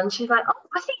 and she's like, oh,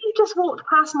 I think you just walked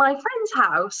past my friend's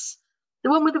house, the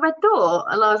one with the red door.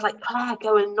 And I was like, Claire,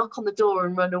 go and knock on the door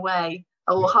and run away.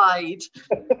 or hide.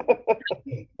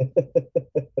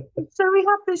 So we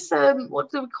had this,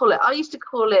 what do we call it? I used to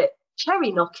call it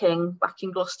cherry knocking back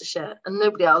in Gloucestershire, and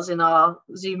nobody else in our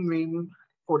Zoom room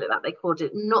called it that. They called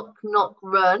it knock, knock,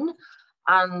 run,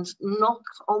 and knock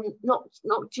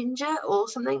ginger or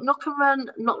something. Knock and run,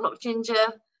 knock, knock, ginger.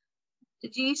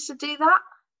 Did you used to do that?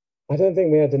 I don't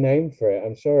think we had a name for it.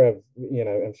 I'm sure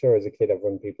as a kid I've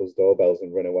rung people's doorbells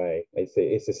and run away.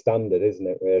 It's a standard, isn't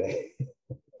it, really?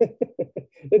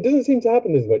 It doesn't seem to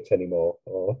happen as much anymore.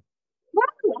 No,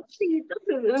 actually it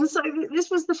doesn't. And so this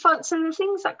was the fun. So the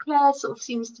things that Claire sort of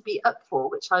seems to be up for,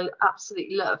 which I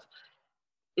absolutely love,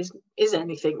 is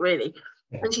anything really.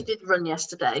 And she did run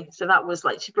yesterday, so that was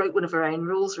like she broke one of her own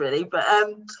rules really. But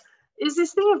is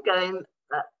this thing of going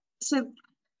so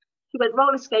she went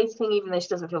roller skating, even though she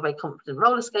doesn't feel very confident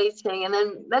roller skating. And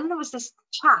then there was this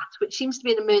chat, which seems to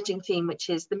be an emerging theme, which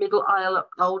is the middle aisle at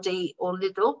Aldi or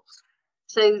Lidl.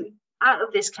 So out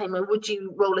of this came a, would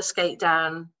you roller skate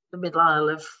down the middle aisle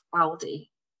of Aldi?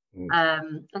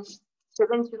 And so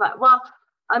then she's like, well,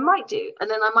 I might do. And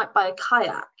then I might buy a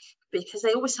kayak, because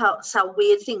they always sell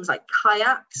weird things like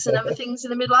kayaks and other things in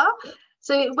the middle aisle.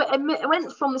 So it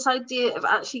went from this idea of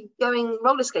actually going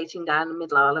roller skating down the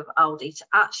middle aisle of Aldi to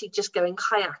actually just going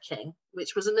kayaking,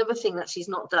 which was another thing that she's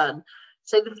not done.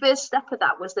 So the first step of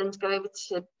that was then to go over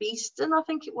to Beeston, I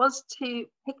think it was, to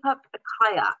pick up a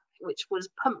kayak, which was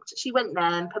pumped. She went there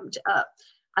and pumped it up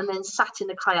and then sat in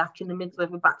a kayak in the middle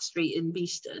of a back street in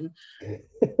Beeston.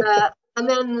 And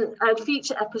then a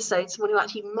future episode, someone who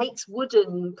actually makes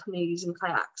wooden canoes and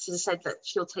kayaks has said that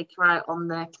she'll take her out on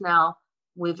the canal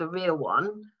with a real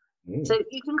one. So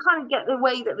you can kind of get the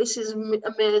way that this is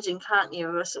emerging, can't you?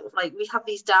 Or sort of like we have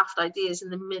these daft ideas in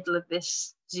the middle of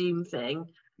this Zoom thing,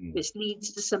 which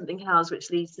leads to something else,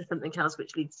 which leads to something else,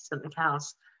 which leads to something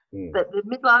else. But the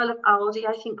middle aisle of Aldi,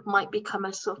 I think, might become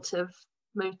a sort of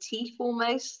motif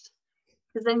almost.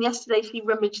 Because then yesterday she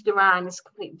rummaged around, it's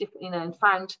completely different, and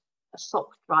found a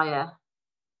sock dryer.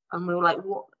 And we were like,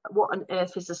 what on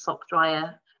earth is a sock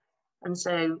dryer? And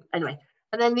so, anyway.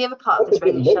 And then the other part of this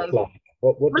radio show, like?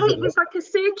 What it was like a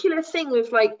circular thing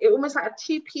with like, it almost like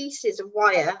two pieces of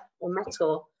wire or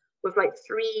metal with like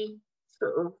three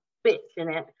sort of bits in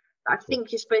it. I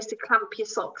think you're supposed to clamp your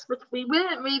socks, but we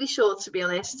weren't really sure, to be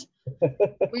honest.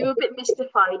 We were a bit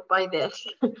mystified by this.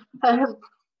 But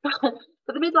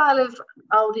the middle aisle of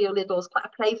Aldi or Lidl is quite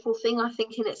a playful thing, I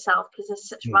think, in itself, because there's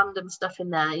such random stuff in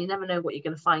there. You never know what you're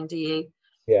going to find, do you?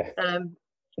 Yeah.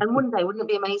 And one day, wouldn't it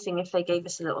be amazing if they gave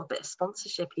us a little bit of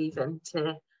sponsorship even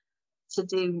to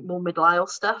do more middle aisle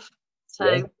stuff? So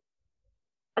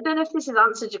I don't know if this has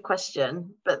answered your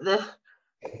question, but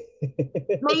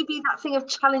maybe that thing of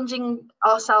challenging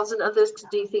ourselves and others to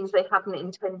do things they haven't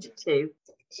intended to.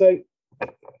 So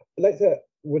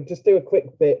we'll just do a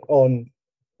quick bit on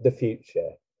the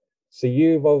future. So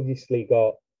you've obviously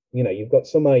got, you've got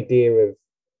some idea of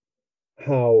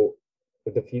how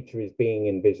the future is being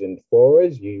envisioned for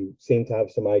us. You seem to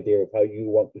have some idea of how you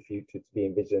want the future to be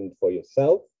envisioned for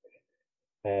yourself.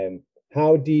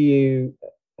 How do you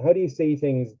see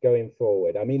things going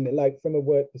forward? I mean, like from a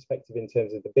work perspective, in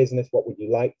terms of the business, what would you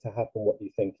like to happen? What do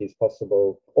you think is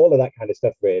possible? All of that kind of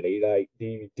stuff, really. Like,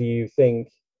 do you think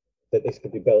that this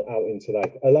could be built out into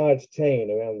like a large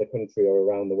chain around the country or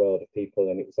around the world of people,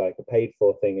 and it's like a paid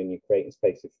for thing and you're creating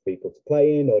spaces for people to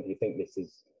play in? Or do you think this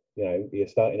is, you're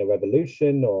starting a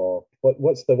revolution, or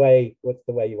what's the way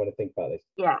you want to think about this?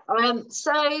 Yeah.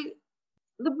 So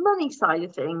the money side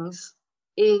of things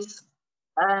is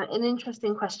an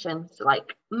interesting question. So,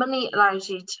 like, money allows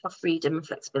you to have freedom and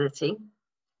flexibility.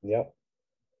 Yeah.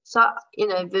 So,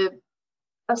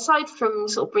 aside from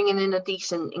sort of bringing in a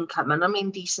decent income, and I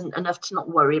mean decent enough to not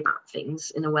worry about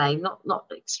things in a way, not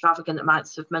extravagant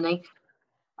amounts of money,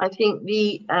 I think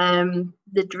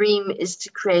the dream is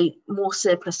to create more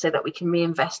surplus so that we can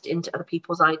reinvest into other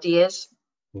people's ideas.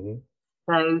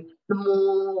 So the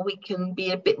more we can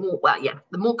be a bit more,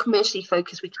 the more commercially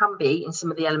focused we can be in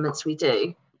some of the elements we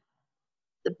do,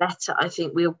 the better I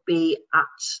think we'll be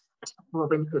at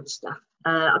Robin Hood stuff.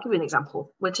 I'll give you an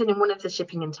example. We're turning one of the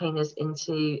shipping containers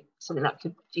into something that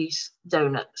could produce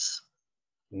donuts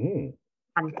and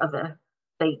other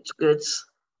baked goods.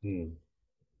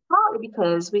 Partly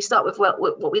because we start with what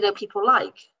we know people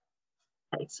like.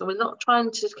 Okay, so we're not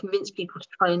trying to convince people to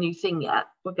try a new thing yet.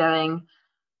 We're going,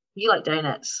 you like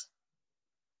donuts.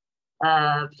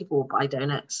 People will buy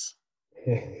donuts.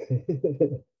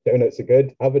 Donuts are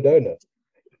good. Have a donut.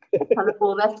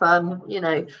 Colourful, they're fun,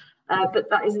 but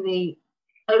that isn't the.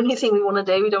 only thing we want to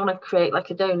do. We don't want to create like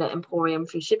a donut emporium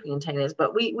through shipping containers,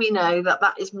 but we know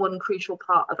that is one crucial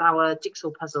part of our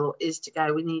jigsaw puzzle, is to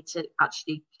go, we need to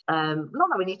actually, not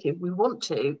that we need to, we want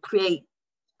to create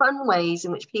fun ways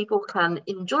in which people can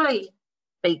enjoy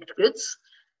baked goods,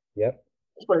 yep,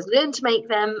 as well as learn to make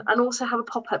them, and also have a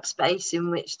pop-up space in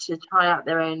which to try out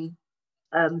their own,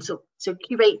 so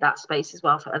curate that space as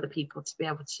well for other people to be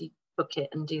able to book it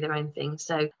and do their own thing.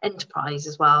 So enterprise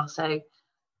as well. So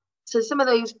some of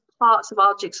those parts of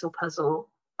our jigsaw puzzle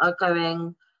are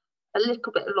going a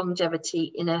little bit of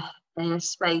longevity in a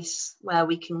space where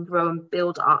we can grow and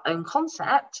build our own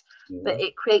concept, but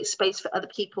it creates space for other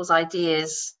people's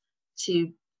ideas to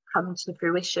come to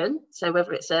fruition. So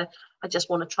whether it's I just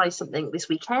want to try something this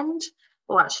weekend,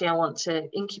 or actually I want to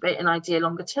incubate an idea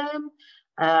longer term,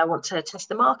 I want to test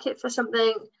the market for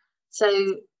something.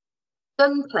 So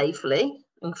done playfully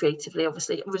and creatively,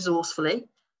 obviously, resourcefully,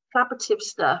 collaborative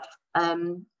stuff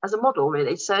as a model,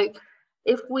 really. So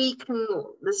if we can,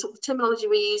 the sort of terminology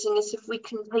we're using is if we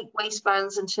can take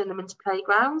wastelands and turn them into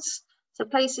playgrounds. So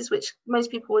places which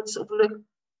most people would sort of look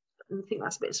and think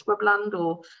that's a bit of scrubland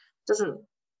or doesn't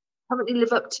currently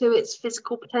live up to its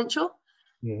physical potential.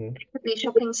 It could be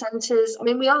shopping centres. I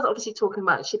mean, we are obviously talking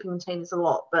about shipping containers a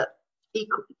lot, but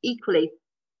equally,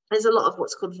 there's a lot of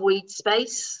what's called void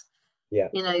space. Yeah.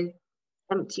 You know,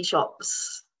 empty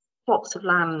shops, plots of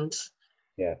land.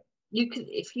 Yeah. You can,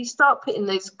 if you start putting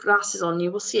those glasses on,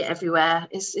 you will see it everywhere.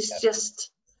 It's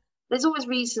just, there's always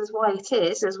reasons why it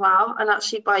is as well. And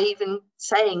actually, by even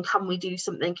saying, can we do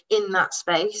something in that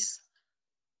space?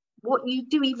 What you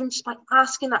do, even just by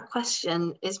asking that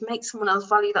question, is make someone else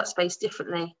value that space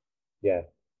differently. Yeah.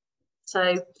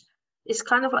 So it's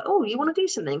kind of like, oh, you want to do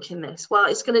something in this? Well,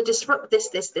 it's going to disrupt this,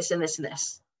 and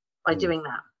this by doing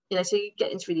that. You know, so you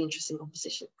get into really interesting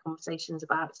conversations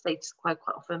about status quo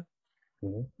quite often.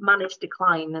 Managed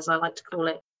decline, as I like to call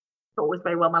it. Not always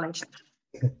very well managed.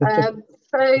 So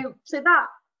that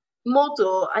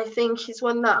model, I think, is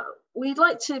one that we'd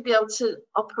like to be able to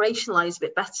operationalize a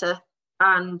bit better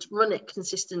and run it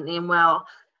consistently and well,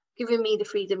 giving me the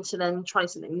freedom to then try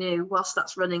something new whilst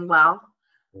that's running well,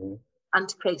 and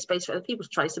to create space for other people to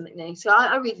try something new. So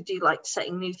I really do like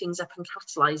setting new things up and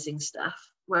catalyzing stuff,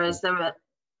 whereas there are,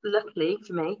 luckily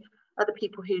for me, other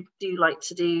people who do like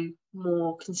to do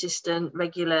more consistent,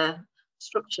 regular,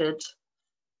 structured,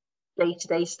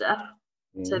 day-to-day stuff.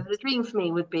 So the dream for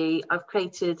me would be, I've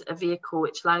created a vehicle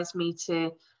which allows me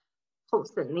to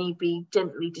constantly be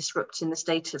gently disrupting the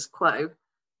status quo,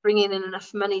 bringing in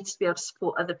enough money to be able to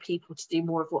support other people to do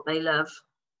more of what they love,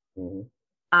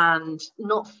 and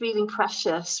not feeling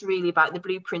precious really about the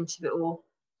blueprint of it all.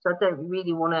 So I don't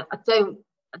really want to, I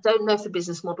don't know if the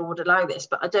business model would allow this,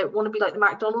 but I don't want to be like the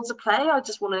McDonald's of play. I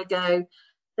just want to go,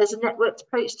 there's a networked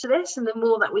approach to this, and the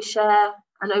more that we share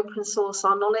and open source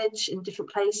our knowledge in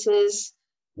different places,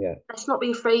 let's not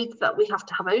be afraid that we have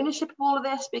to have ownership of all of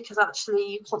this, because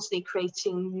actually you're constantly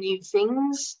creating new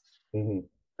things.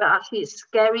 But actually it's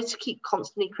scary to keep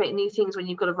constantly creating new things when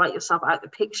you've got to write yourself out the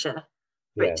picture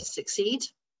for it to succeed.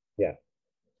 Does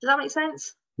that make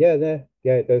sense? Yeah,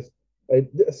 it does.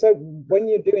 So when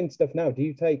you're doing stuff now, do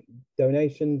you take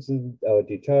donations or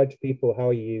do you charge people? How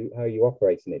are you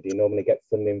operating it? Do you normally get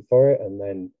funding for it and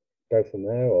then go from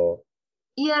there, or?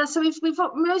 Yeah, so we've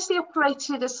mostly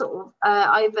operated as sort of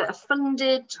either a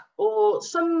funded or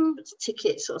some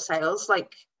ticket sort of sales.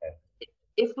 Like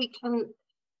if we can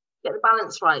get the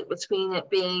balance right between it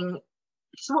being,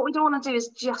 so what we don't want to do is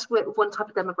just work with one type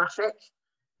of demographic.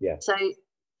 So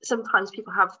sometimes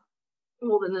people have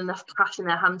more than enough cash in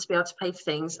their hand to be able to pay for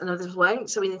things, and others won't.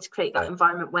 So we need to create that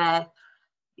environment where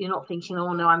you're not thinking,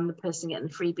 oh no, I'm the person getting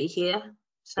the freebie here.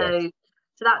 So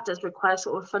that does require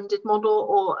sort of a funded model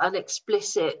or an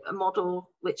explicit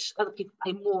model which other people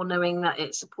pay more, knowing that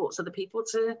it supports other people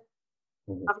to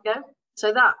have a go.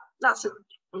 So that's an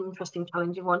interesting,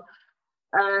 challenging one.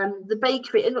 The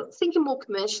bakery, and thinking more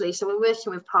commercially, so we're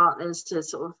working with partners to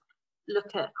sort of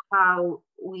look at how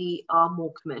we are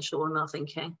more commercial in our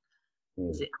thinking,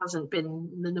 because it hasn't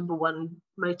been the number one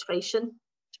motivation,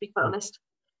 to be quite honest.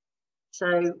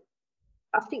 So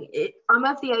I think I'm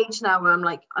at the age now where I'm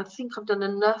like, I think I've done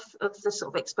enough of the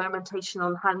sort of experimentation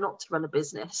on how not to run a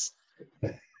business.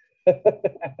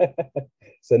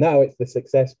 So now it's the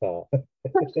success part.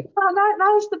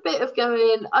 Now is the bit of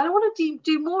going, I want to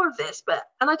do more of this,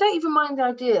 and I don't even mind the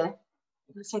idea,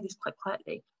 I'm going to say this quite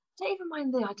quietly, I don't even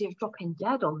mind the idea of dropping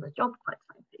dead on the job, quite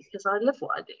frankly, because I love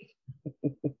what I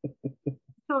do.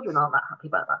 Children aren't that happy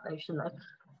about that notion though.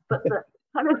 But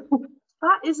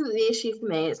that isn't the issue for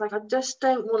me. It's like, I just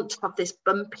don't want to have this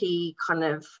bumpy kind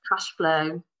of cash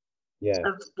flow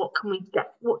of what can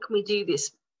we do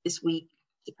this this week,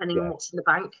 depending on what's in the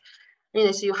bank. You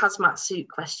know, so your hazmat suit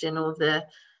question, or the,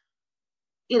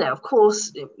 you know, of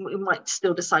course, we might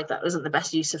still decide that isn't the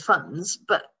best use of funds,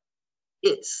 but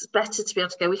it's better to be able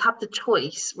to go, we had the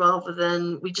choice rather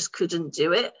than we just couldn't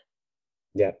do it.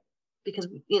 Yeah. Because,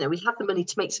 you know, we had the money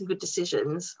to make some good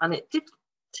decisions, and it did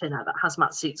turn out that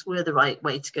hazmat suits were the right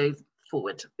way to go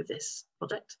forward with this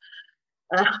project.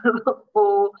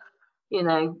 Or, you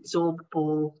know, Zorb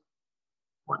or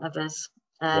whatever's.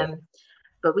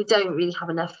 But we don't really have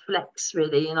enough flex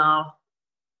really in our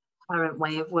current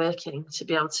way of working to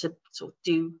be able to sort of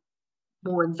do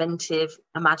more inventive,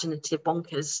 imaginative,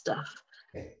 bonkers stuff,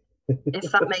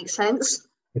 if that makes sense.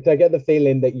 Which I get the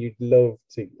feeling that you'd love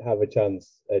to have a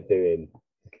chance at doing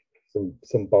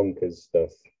some bonkers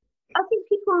stuff. I think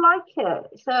people like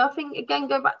it. So I think, again,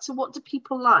 go back to what do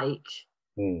people like?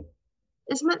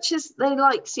 As much as they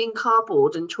like seeing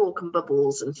cardboard and chalk and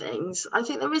bubbles and things, I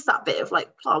think there is that bit of like,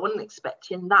 oh, I wasn't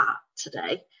expecting that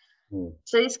today.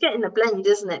 So it's getting a blend,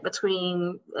 isn't it,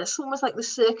 between, it's almost like the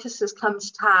circus has come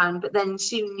to town, but then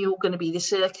soon you're going to be the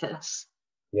circus.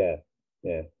 Yeah,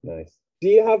 nice. Do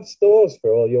you have stores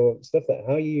for all your stuff?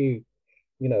 How you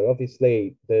know,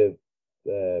 obviously the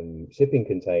shipping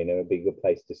container would be a good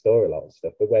place to store a lot of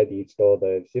stuff, but where do you store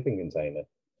the shipping container?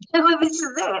 Well, this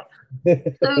is it.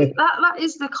 So that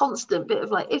is the constant bit of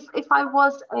like, if I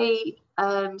was a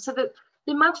so the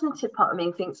imaginative part of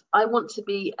me thinks I want to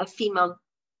be a female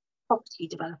property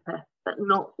developer, but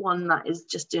not one that is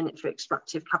just doing it for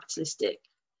extractive capitalistic.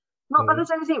 Not that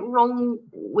there's anything wrong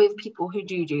with people who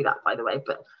do that, by the way,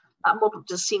 but that model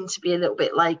does seem to be a little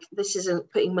bit like, this isn't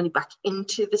putting money back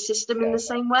into the system in the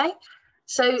same way.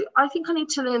 So I think I need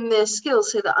to learn the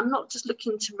skills so that I'm not just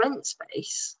looking to rent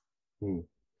space.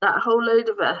 That whole load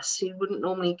of us who wouldn't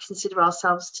normally consider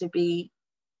ourselves to be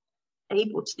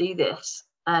able to do this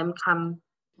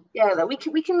that we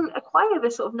can acquire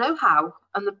this sort of know-how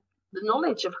and the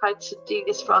knowledge of how to do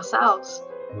this for ourselves.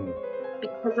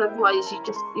 Because otherwise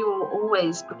you're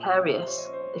always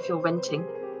precarious if you're renting.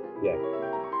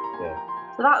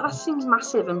 So that seems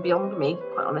massive and beyond me,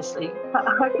 quite honestly.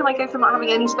 How can I go from not having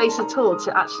any space at all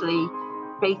to actually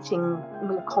creating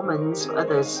more commons for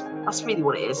others? That's really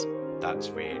what it is. That's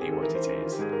really what it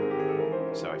is.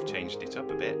 So I've changed it up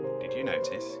a bit. Did you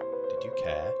notice? Did you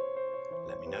care?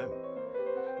 Let me know.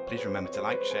 Please remember to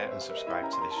like, share and subscribe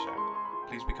to this show.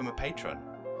 Please become a patron.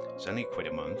 It's only £1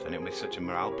 a month and it'll be such a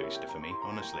morale booster for me,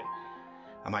 honestly.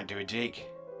 I might do a jig.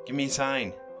 Give me a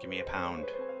sign. Give me £1.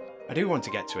 I do want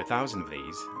to get to 1,000 of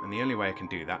these, and the only way I can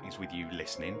do that is with you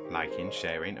listening, liking,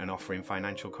 sharing and offering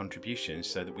financial contributions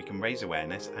so that we can raise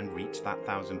awareness and reach that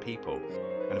 1,000 people.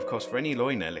 And of course, for any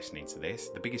loiner listening to this,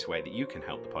 the biggest way that you can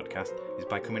help the podcast is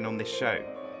by coming on this show.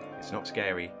 It's not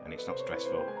scary and it's not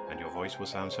stressful, and your voice will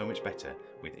sound so much better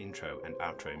with intro and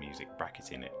outro music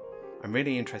bracketing it. I'm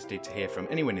really interested to hear from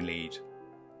anyone in Leeds,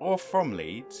 or from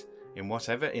Leeds, in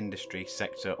whatever industry,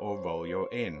 sector or role you're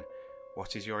in.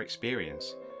 What is your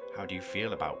experience? How do you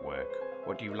feel about work?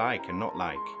 What do you like and not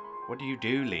like? What do you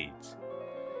do, Leeds?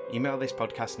 Email this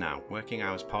podcast now,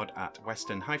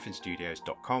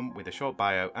 workinghourspod@western-studios.com, with a short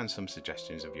bio and some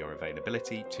suggestions of your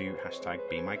availability to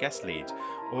 #BeMyGuestLeeds,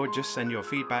 or just send your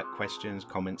feedback, questions,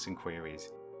 comments and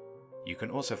queries. You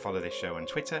can also follow this show on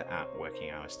Twitter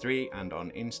 @WorkingHours3 and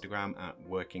on Instagram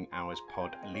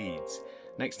 @WorkingHoursPodLeeds.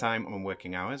 Next time on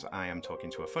Working Hours, I am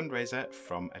talking to a fundraiser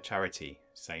from a charity.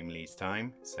 Same Leeds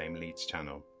time, same Leeds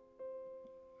channel.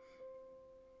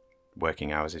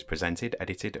 Working Hours is presented,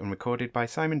 edited and recorded by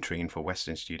Simon Treen for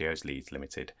Western Studios Leeds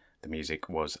Limited. The music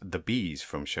was The Bees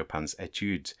from Chopin's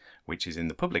Etudes, which is in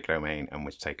the public domain and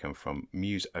was taken from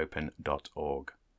museopen.org.